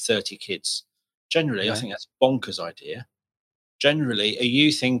lessons with 30 kids. Generally, I think that's a bonkers idea. Generally, are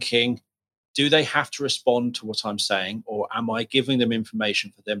you thinking, do they have to respond to what I'm saying, or am I giving them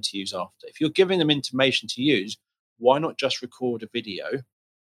information for them to use after? If you're giving them information to use, why not just record a video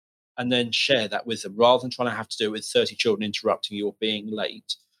and then share that with them rather than trying to have to do it with 30 children interrupting you or being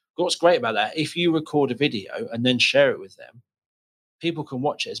late? But what's great about that, if you record a video and then share it with them, people can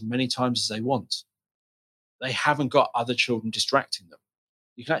watch it as many times as they want. They haven't got other children distracting them.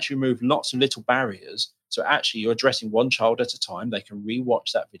 You can actually remove lots of little barriers. So actually you're addressing one child at a time. They can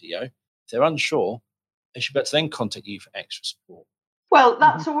re-watch that video. If they're unsure, they should be able to then contact you for extra support. Well,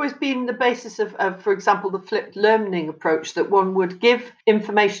 that's always been the basis of, for example, the flipped learning approach, that one would give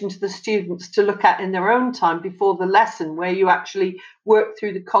information to the students to look at in their own time before the lesson, where you actually work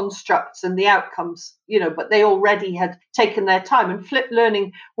through the constructs and the outcomes, but they already had taken their time. And flipped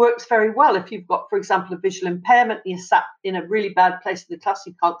learning works very well if you've got, for example, a visual impairment, you're sat in a really bad place in the class,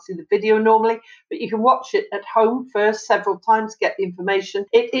 you can't see the video normally, but you can watch it at home first several times, get the information.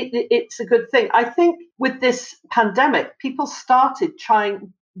 It's a good thing. I think with this pandemic, people started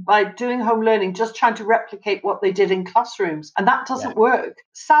trying, by doing home learning, just trying to replicate what they did in classrooms. And that doesn't work.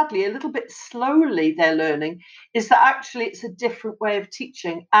 Sadly, a little bit slowly they're learning is that actually it's a different way of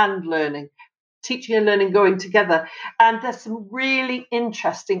teaching and learning. Teaching and learning going together. And there's some really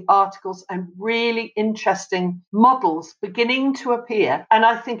interesting articles and really interesting models beginning to appear. And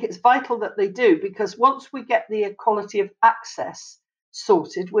I think it's vital that they do, because once we get the equality of access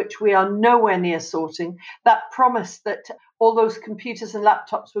sorted, which we are nowhere near sorting, that promise that all those computers and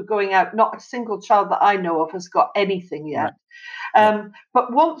laptops were going out, not a single child that I know of has got anything yet. Right.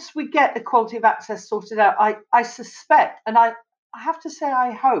 But once we get equality of access sorted out, I suspect, and I have to say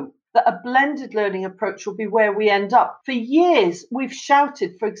I hope, that a blended learning approach will be where we end up. For years, we've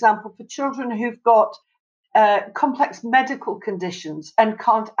shouted, for example, for children who've got complex medical conditions and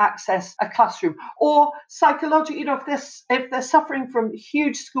can't access a classroom, or psychological, if they're suffering from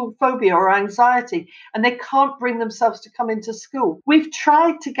huge school phobia or anxiety and they can't bring themselves to come into school. We've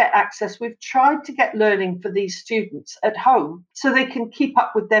tried to get access, we've tried to get learning for these students at home so they can keep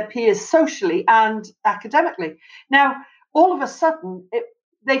up with their peers socially and academically. Now, all of a sudden,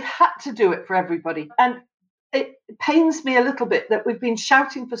 they've had to do it for everybody. And it pains me a little bit that we've been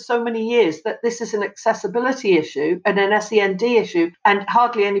shouting for so many years that this is an accessibility issue and an SEND issue, and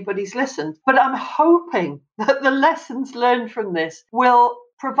hardly anybody's listened. But I'm hoping that the lessons learned from this will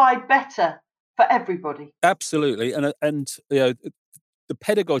provide better for everybody. Absolutely. And the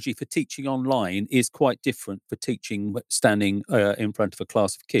pedagogy for teaching online is quite different for teaching standing in front of a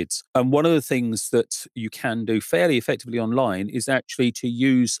class of kids. And one of the things that you can do fairly effectively online is actually to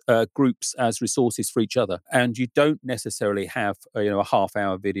use groups as resources for each other. And you don't necessarily have a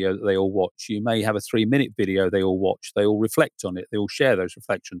half-hour video that they all watch. You may have a 3-minute video they all watch. They all reflect on it. They all share those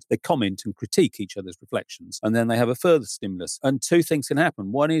reflections. They comment and critique each other's reflections. And then they have a further stimulus. And two things can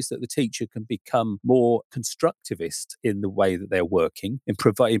happen. One is that the teacher can become more constructivist in the way that they're working, in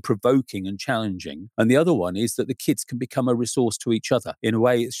provoking and challenging. And the other one is that the kids can become a resource to each other in a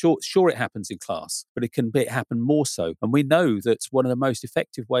way. Sure, it happens in class, but it can happen more so. And we know that one of the most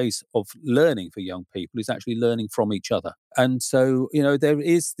effective ways of learning for young people is actually learning from each other. And so, there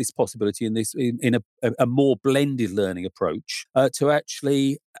is this possibility in a more blended learning approach to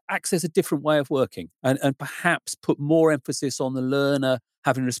actually access a different way of working and perhaps put more emphasis on the learner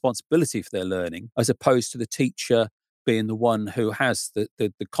having responsibility for their learning as opposed to the teacher being the one who has the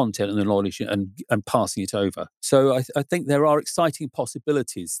content and the knowledge and passing it over. So I think there are exciting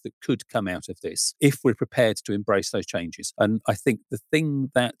possibilities that could come out of this if we're prepared to embrace those changes. And I think the thing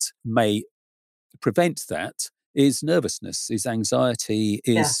that may prevent that is nervousness, is anxiety,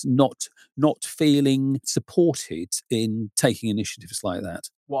 is not feeling supported in taking initiatives like that.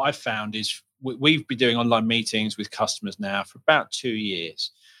 What I've found is we've been doing online meetings with customers now for about 2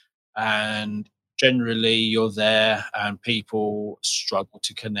 years. And generally you're there and people struggle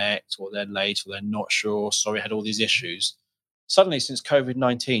to connect, or they're late, or they're not sure, sorry, I had all these issues. Suddenly, since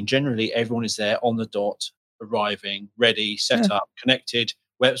COVID-19, generally everyone is there on the dot, arriving, ready, set up, connected,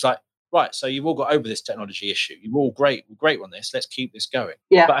 where it's like, right, so you've all got over this technology issue. You're all great on this. Let's keep this going.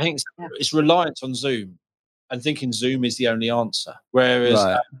 Yeah. But I think it's reliance on Zoom and thinking Zoom is the only answer.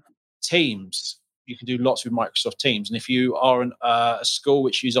 Whereas Teams, you can do lots with Microsoft Teams. And if you are a school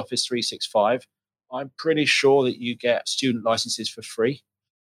which use Office 365, I'm pretty sure that you get student licenses for free,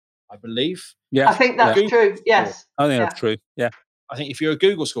 I believe. Yeah, I think that's true. Yes. I think that's true. Yeah. I think if you're a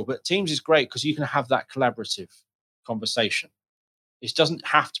Google school, but Teams is great because you can have that collaborative conversation. It doesn't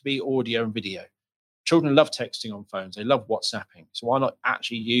have to be audio and video. Children love texting on phones. They love WhatsApping. So why not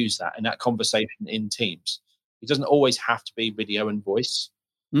actually use that in that conversation in Teams? It doesn't always have to be video and voice.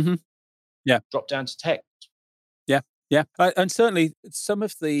 Mm-hmm. Yeah. Drop down to text. Yeah. And certainly some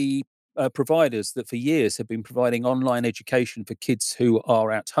of the providers that for years have been providing online education for kids who are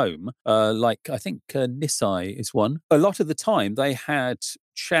at home, like I think Nisai is one. A lot of the time they had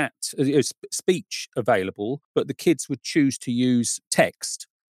speech available, but the kids would choose to use text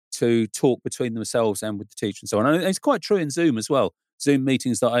to talk between themselves and with the teacher and so on. And it's quite true in Zoom as well. Zoom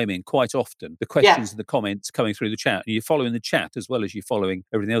meetings that I'm in, quite often, the questions and the comments coming through the chat, and you're following the chat as well as you're following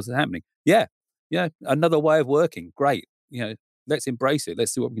everything else that's happening. Yeah, another way of working. Great. Let's embrace it.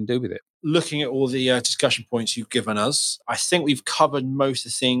 Let's see what we can do with it. Looking at all the discussion points you've given us, I think we've covered most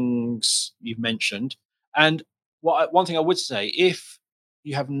of the things you've mentioned. And one thing I would say, if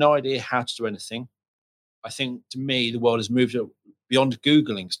you have no idea how to do anything, I think to me, the world has moved beyond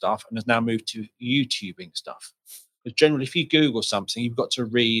Googling stuff and has now moved to YouTubing stuff. Because generally, if you Google something, you've got to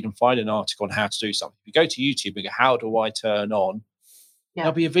read and find an article on how to do something. If you go to YouTube and go, how do I turn on?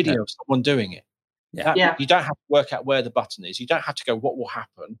 There'll be a video of someone doing it. You don't have to work out where the button is. You don't have to go, what will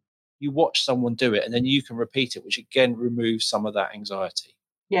happen? You watch someone do it and then you can repeat it, which again removes some of that anxiety.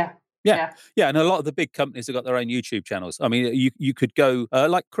 Yeah. And a lot of the big companies have got their own YouTube channels. I mean, you could go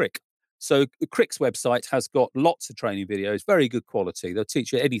like Crick. So Crick's website has got lots of training videos, very good quality. They'll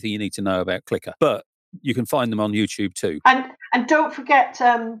teach you anything you need to know about Clicker. But you can find them on YouTube too. And don't forget,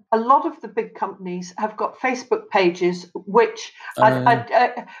 a lot of the big companies have got Facebook pages, which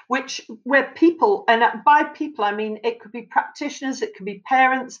where people, and by people I mean it could be practitioners, it could be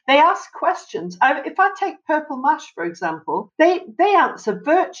parents. They ask questions. If I take Purple Mash for example, they answer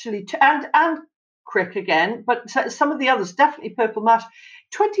virtually and Crick again, but some of the others, definitely Purple Mash,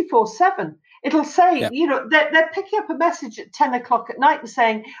 24/7. It'll say, they're picking up a message at 10 o'clock at night and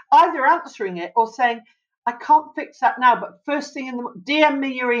saying, either answering it or saying, I can't fix that now, but first thing in the DM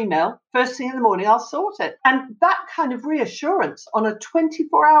me your email, first thing in the morning, I'll sort it. And that kind of reassurance on a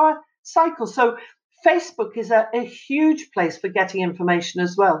 24-hour cycle. So Facebook is a huge place for getting information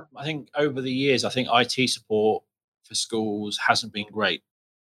as well. I think over the years, I think IT support for schools hasn't been great.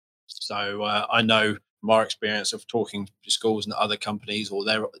 So I know from our experience of talking to schools and other companies or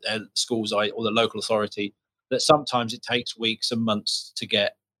their schools or the local authority, that sometimes it takes weeks and months to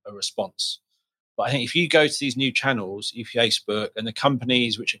get a response. But I think if you go to these new channels, Facebook, and the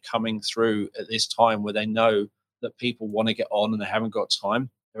companies which are coming through at this time where they know that people want to get on and they haven't got time,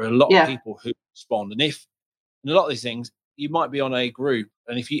 there are a lot of people who respond. And a lot of these things, you might be on a group,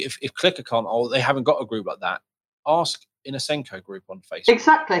 and if Clicker can't, or they haven't got a group like that, ask in a Senko group on Facebook.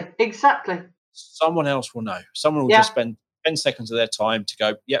 Exactly. Someone else will know. Someone will just spend 10 seconds of their time to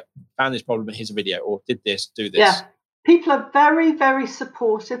go, yep, found this problem, here's a video, or did this, do this. Yeah. People are very, very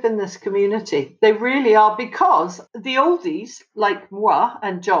supportive in this community. They really are, because the oldies like moi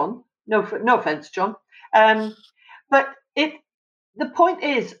and John, no offense, John, but the point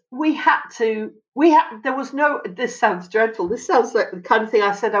is, there was no, this sounds dreadful. This sounds like the kind of thing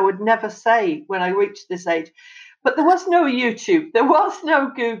I said I would never say when I reached this age. But there was no YouTube. There was no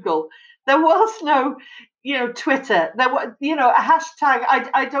Google. There was no, Twitter. There was, a hashtag.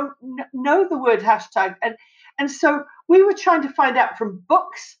 I don't know the word hashtag. And so we were trying to find out from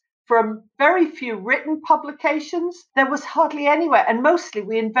books, from very few written publications. There was hardly anywhere. And mostly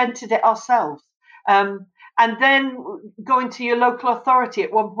we invented it ourselves. And then going to your local authority,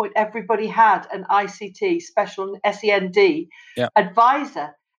 at one point, everybody had an ICT, special SEND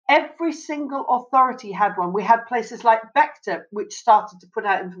advisor. Every single authority had one. We had places like Vector, which started to put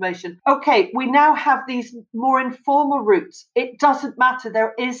out information. Okay, we now have these more informal routes. It doesn't matter.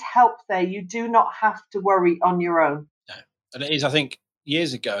 There is help there. You do not have to worry on your own. No. And it is, I think,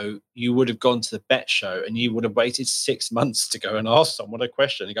 years ago, you would have gone to the bet show and you would have waited 6 months to go and ask someone a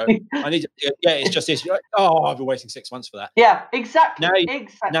question and go, it's just this. You're like, oh, I've been waiting 6 months for that. Yeah, exactly.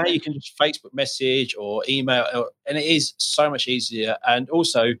 Now you can just Facebook message or email, and it is so much easier. And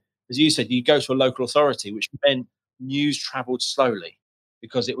also, as you said, you go to a local authority, which meant news traveled slowly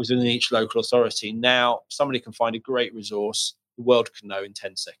because it was in each local authority. Now somebody can find a great resource the world can know in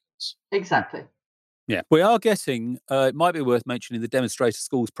 10 seconds. Exactly. Yeah, we are getting, it might be worth mentioning the Demonstrator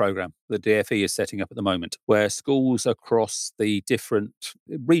Schools programme the DfE is setting up at the moment, where schools across the different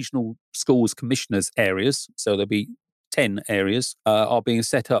regional schools commissioners areas, so there'll be 10 areas, are being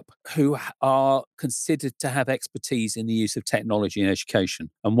set up who are considered to have expertise in the use of technology in education.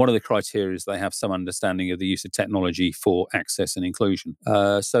 And one of the criteria is they have some understanding of the use of technology for access and inclusion.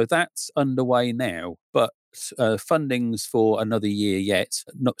 So that's underway now, but funding's for another year yet.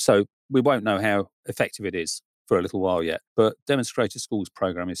 So we won't know how effective it is for a little while yet. But Demonstrator Schools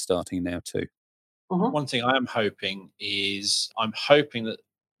programme is starting now too. Mm-hmm. One thing I am hoping that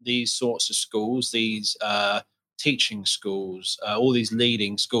these sorts of schools, these teaching schools, all these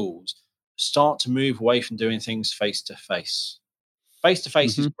leading schools, start to move away from doing things face to face. Face to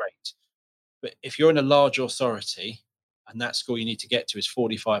face is great, but if you're in a large authority and that school you need to get to is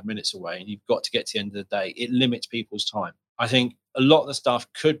 45 minutes away and you've got to get to the end of the day, it limits people's time. I think a lot of the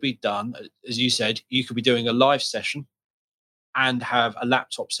stuff could be done, as you said, you could be doing a live session and have a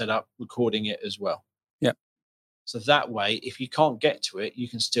laptop set up recording it as well. Yeah. So that way, if you can't get to it, you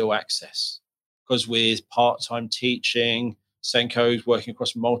can still access. Because with part-time teaching, Senko's working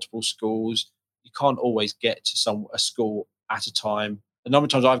across multiple schools, you can't always get to a school at a time. The number of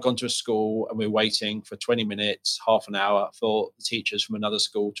times I've gone to a school and we're waiting for 20 minutes, half an hour for the teachers from another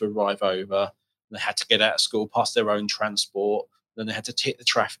school to arrive over. And they had to get out of school, past their own transport. Then they had to hit the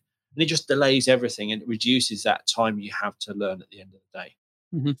traffic. And it just delays everything and it reduces that time you have to learn at the end of the day.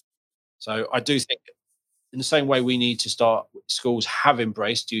 Mm-hmm. So I do think in the same way we need to start, schools have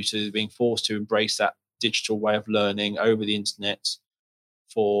embraced due to being forced to embrace that digital way of learning over the internet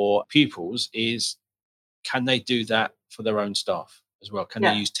for pupils is, can they do that for their own staff as well? Can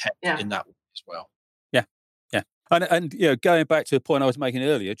they use tech in that way as well? Yeah. Yeah. And going back to the point I was making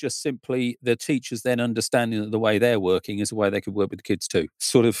earlier, just simply the teachers then understanding that the way they're working is the way they could work with the kids too.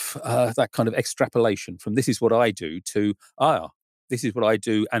 Sort of that kind of extrapolation from this is what I do to, this is what I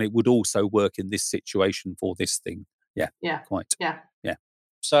do, and it would also work in this situation for this thing. Yeah. Quite. Yeah.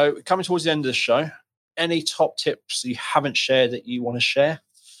 So coming towards the end of the show, any top tips you haven't shared that you want to share?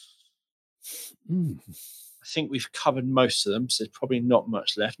 I think we've covered most of them, so there's probably not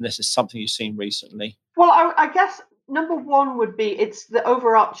much left unless there's something you've seen recently. Well, I guess number one would be, it's the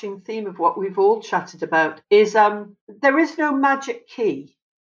overarching theme of what we've all chatted about, is there is no magic key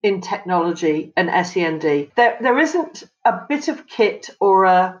in technology and SEND. There isn't a bit of kit or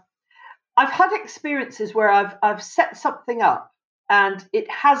I've had experiences where I've set something up and it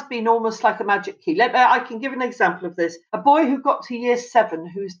has been almost like a magic key. I can give an example of this. A boy who got to year 7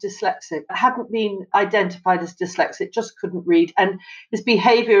 who's dyslexic, hadn't been identified as dyslexic, just couldn't read, and his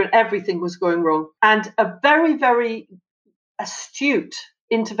behaviour and everything was going wrong. And a very, very astute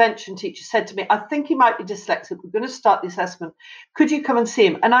intervention teacher said to me, I think he might be dyslexic. We're going to start the assessment. Could you come and see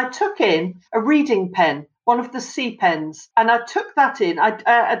him? And I took in a reading pen, one of the C pens, and I took that in. I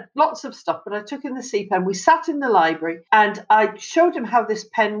had lots of stuff, but I took in the C pen. We sat in the library and I showed him how this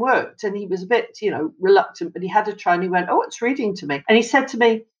pen worked. And he was a bit, reluctant, but he had a try and he went, oh, it's reading to me. And he said to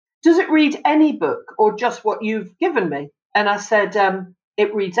me, does it read any book or just what you've given me? And I said,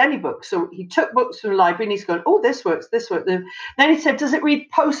 it reads any book. So he took books from the library and he's going, oh, this works, this works. Then he said, does it read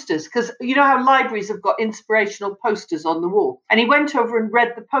posters? Because you know how libraries have got inspirational posters on the wall. And he went over and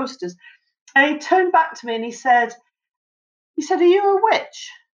read the posters. And he turned back to me and he said, are you a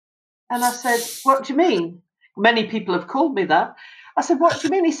witch? And I said, what do you mean? Many people have called me that. I said, what do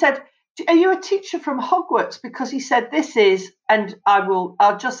you mean? He said, are you a teacher from Hogwarts? Because he said, this is, and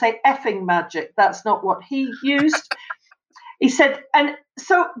I'll just say effing magic. That's not what he used. He said, and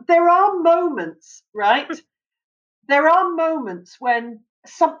so there are moments, right? There are moments when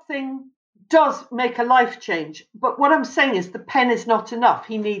something does make a life change. But what I'm saying is the pen is not enough.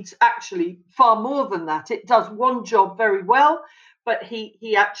 He needs actually far more than that. It does one job very well, but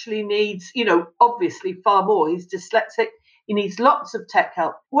he actually needs, obviously far more. He's dyslexic. He needs lots of tech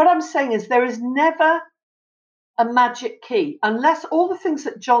help. What I'm saying is there is never a magic key unless all the things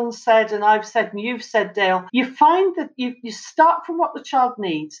that John said and I've said and you've said, Dale, you find that you start from what the child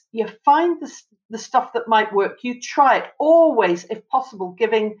needs. You find the stuff that might work. You try it, always, if possible,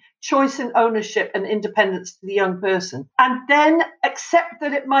 giving choice and ownership and independence to the young person. And then accept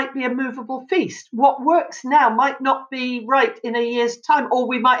that it might be a movable feast. What works now might not be right in a year's time, or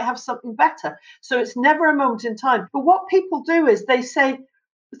we might have something better. So it's never a moment in time. But what people do is they say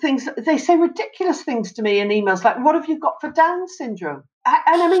ridiculous things to me in emails like, what have you got for Down syndrome?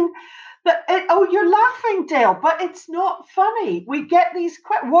 And I mean, you're laughing, Dale, but it's not funny. We get these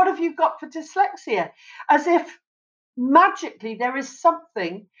questions, what have you got for dyslexia? As if magically there is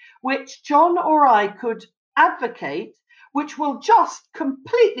something which John or I could advocate, which will just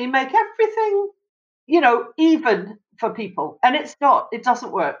completely make everything, even for people. And it's not, it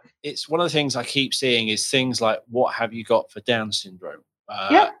doesn't work. It's one of the things I keep seeing is things like, what have you got for Down syndrome?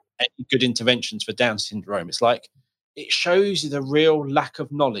 Any good interventions for Down syndrome? It's like, it shows you the real lack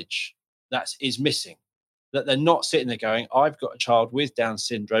of knowledge that is missing, that they're not sitting there going, I've got a child with Down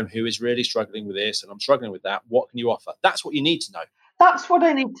syndrome who is really struggling with this and I'm struggling with that. What can you offer? That's what you need to know. That's what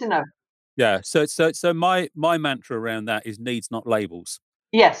I need to know. Yeah. So my mantra around that is needs, not labels.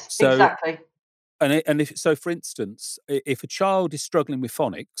 Yes, exactly. And for instance, if a child is struggling with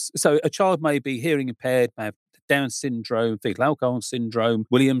phonics, so a child may be hearing impaired, may have Down syndrome, fetal alcohol syndrome,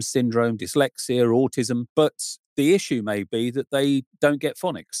 Williams syndrome, dyslexia, autism, but the issue may be that they don't get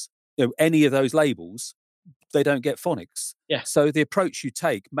phonics. Any of those labels, they don't get phonics. Yeah. So the approach you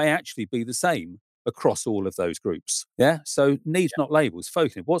take may actually be the same across all of those groups. Yeah. So needs, not labels.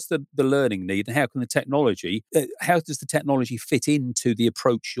 Focusing. What's the learning need, and how can how does the technology fit into the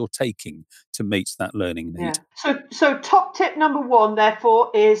approach you're taking to meet that learning need? Yeah. So top tip number 1, therefore,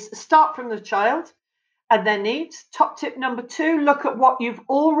 is start from the child and their needs. Top tip number 2, look at what you've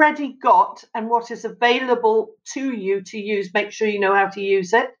already got and what is available to you to use. Make sure you know how to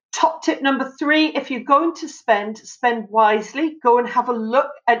use it. Top tip number 3, if you're going to spend wisely. Go and have a look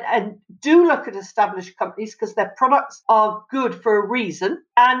and do look at established companies because their products are good for a reason.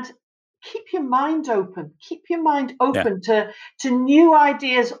 And keep your mind open. Keep your mind open to new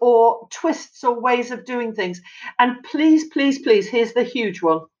ideas or twists or ways of doing things. And please, please, please, here's the huge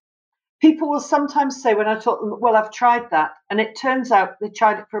one. People will sometimes say when I talk to them, well, I've tried that. And it turns out they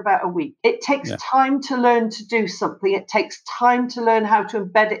tried it for about a week. It takes time to learn to do something. It takes time to learn how to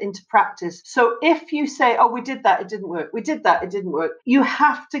embed it into practice. So if you say, oh, we did that, it didn't work. We did that, it didn't work. You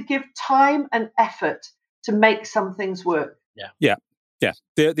have to give time and effort to make some things work. Yeah.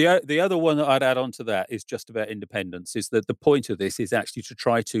 The other one that I'd add on to that is just about independence. Is that the point of this is actually to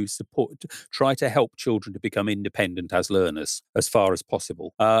try to help children to become independent as learners as far as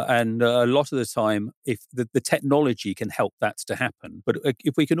possible. And a lot of the time, if the technology can help that to happen, but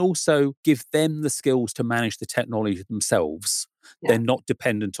if we can also give them the skills to manage the technology themselves, they're not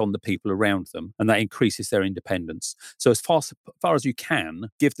dependent on the people around them, and that increases their independence. So as far as you can,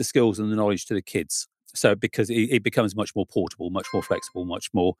 give the skills and the knowledge to the kids. So because it becomes much more portable, much more flexible, much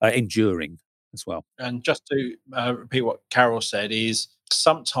more enduring as well. And just to repeat what Carol said is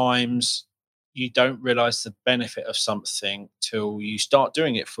sometimes you don't realize the benefit of something till you start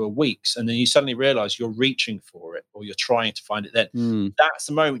doing it for weeks, and then you suddenly realize you're reaching for it or you're trying to find it then. That's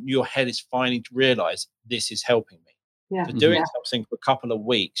the moment your head is finally to realize this is helping me. For doing something for a couple of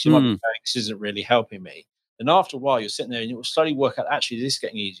weeks, you might be going, this isn't really helping me. And after a while, you're sitting there and you will slowly work out, actually, this is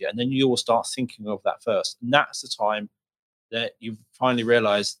getting easier. And then you will start thinking of that first. And that's the time that you finally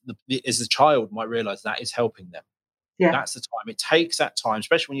realize, as a child might realize that is helping them. Yeah. That's the time. It takes that time,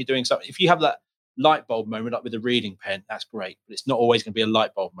 especially when you're doing something. If you have that light bulb moment, like with the reading pen, that's great. But it's not always going to be a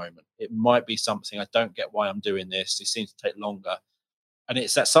light bulb moment. It might be something, I don't get why I'm doing this. It seems to take longer. And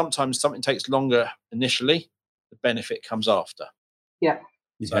it's that sometimes something takes longer initially, the benefit comes after. Yeah.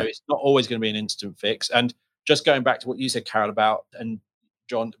 So it's not always going to be an instant fix. And just going back to what you said, Carol, about, and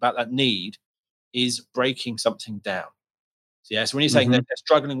John, about that need is breaking something down. So when you're saying that they're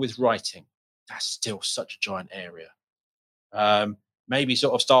struggling with writing, that's still such a giant area. Maybe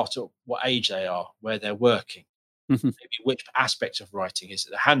sort of start at what age they are, where they're working. Maybe which aspect of writing is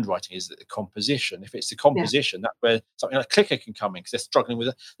it? The handwriting, is it the composition? If it's the composition, that's where something like a clicker can come in, because they're struggling with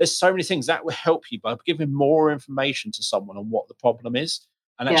it. There's so many things that will help you by giving more information to someone on what the problem is,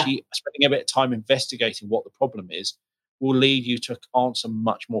 and actually spending a bit of time investigating what the problem is will lead you to answer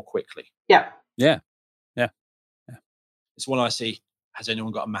much more quickly. Yeah. It's one I see. Has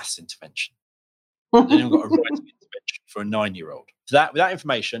anyone got a maths intervention? Has anyone got a writing intervention for a 9-year-old? With that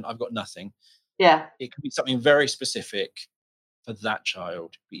information, I've got nothing. Yeah. It could be something very specific for that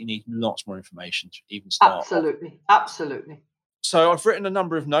child, but you need lots more information to even start. Absolutely. So I've written a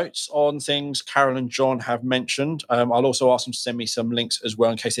number of notes on things Carol and John have mentioned. I'll also ask them to send me some links as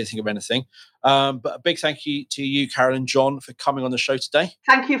well in case they think of anything. But a big thank you to you, Carol and John, for coming on the show today.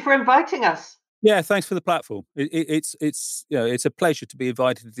 Thank you for inviting us. Yeah, thanks for the platform. It's it's a pleasure to be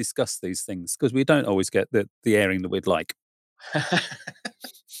invited to discuss these things, because we don't always get the airing that we'd like.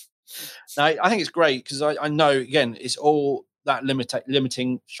 No, I think it's great, because I know, again, it's all that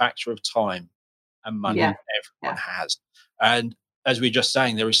limiting factor of time and money everyone has. And as we were just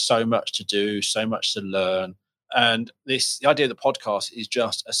saying, there is so much to do, so much to learn. And the idea of the podcast is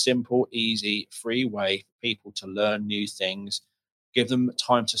just a simple, easy, free way for people to learn new things, give them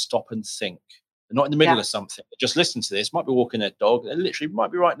time to stop and think. They're not in the middle of something. They just listen to this, might be walking their dog. They literally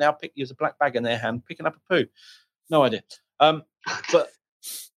might be right now there's a black bag in their hand, picking up a poo. No idea. But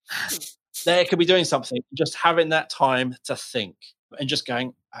they could be doing something, just having that time to think and just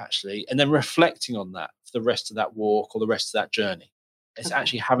going, actually, and then reflecting on that for the rest of that walk or the rest of that journey. It's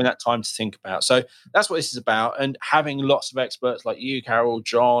actually having that time to think about. So that's what this is about. And having lots of experts like you, Carol,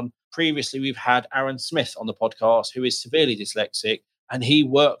 John. Previously, we've had Aaron Smith on the podcast, who is severely dyslexic, and he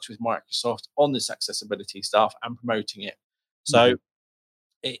works with Microsoft on this accessibility stuff and promoting it. So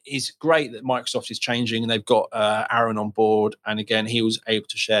it is great that Microsoft is changing and they've got Aaron on board. And again, he was able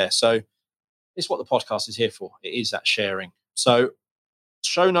to share. So it's what the podcast is here for. It is that sharing. So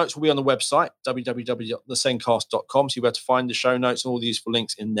show notes will be on the website, www.thesencast.com. So you'll be able to find the show notes and all the useful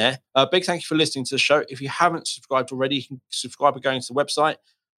links in there. Big thank you for listening to the show. If you haven't subscribed already, you can subscribe by going to the website.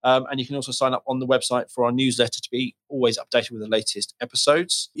 And you can also sign up on the website for our newsletter to be always updated with the latest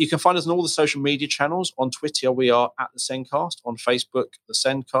episodes. You can find us on all the social media channels. On Twitter, we are at The Sencast. On Facebook, The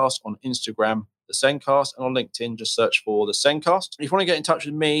Sencast. On Instagram, The Sencast. And on LinkedIn, just search for The Sencast. If you want to get in touch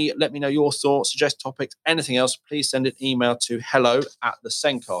with me, let me know your thoughts, suggest topics, anything else, please send an email to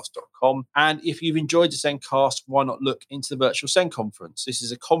hello@thesencast.com. And if you've enjoyed The Sencast, why not look into the virtual Sen conference? This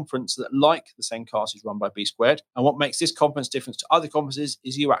is a conference that, like The Sencast, is run by B Squared. And what makes this conference different to other conferences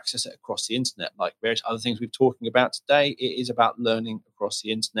is you access it across the internet. Like various other things we're talking about today, it is about learning across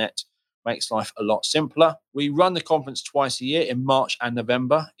the internet. Makes life a lot simpler. We run the conference twice a year in March and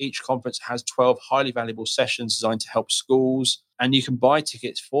November. Each conference has 12 highly valuable sessions designed to help schools, and you can buy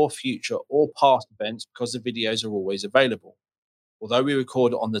tickets for future or past events because the videos are always available. Although we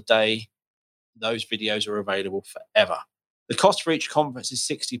record it on the day, those videos are available forever. The cost for each conference is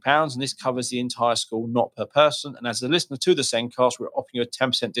 £60, and this covers the entire school, not per person. And as a listener to the Sencast, we're offering you a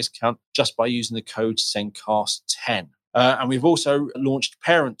 10% discount just by using the code Sencast10. And we've also launched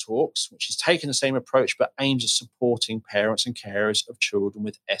Parent Talks, which has taken the same approach but aims at supporting parents and carers of children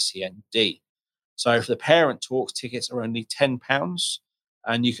with SEND. So for the Parent Talks, tickets are only £10.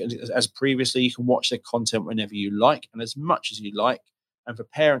 And you can, as previously, you can watch their content whenever you like and as much as you like. And for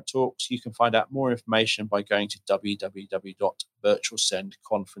Parent Talks, you can find out more information by going to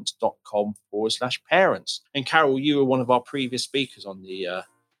www.virtualsendconference.com/parents. And Carol, you were one of our previous speakers on the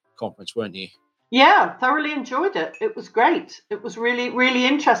conference, weren't you? Yeah, thoroughly enjoyed it. It was great. It was really, really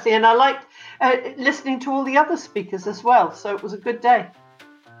interesting. And I liked listening to all the other speakers as well. So it was a good day.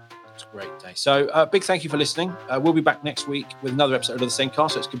 It's a great day. So big thank you for listening. We'll be back next week with another episode of the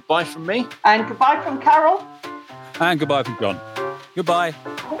Sencast. So it's goodbye from me. And goodbye from Carol. And goodbye from John. Goodbye.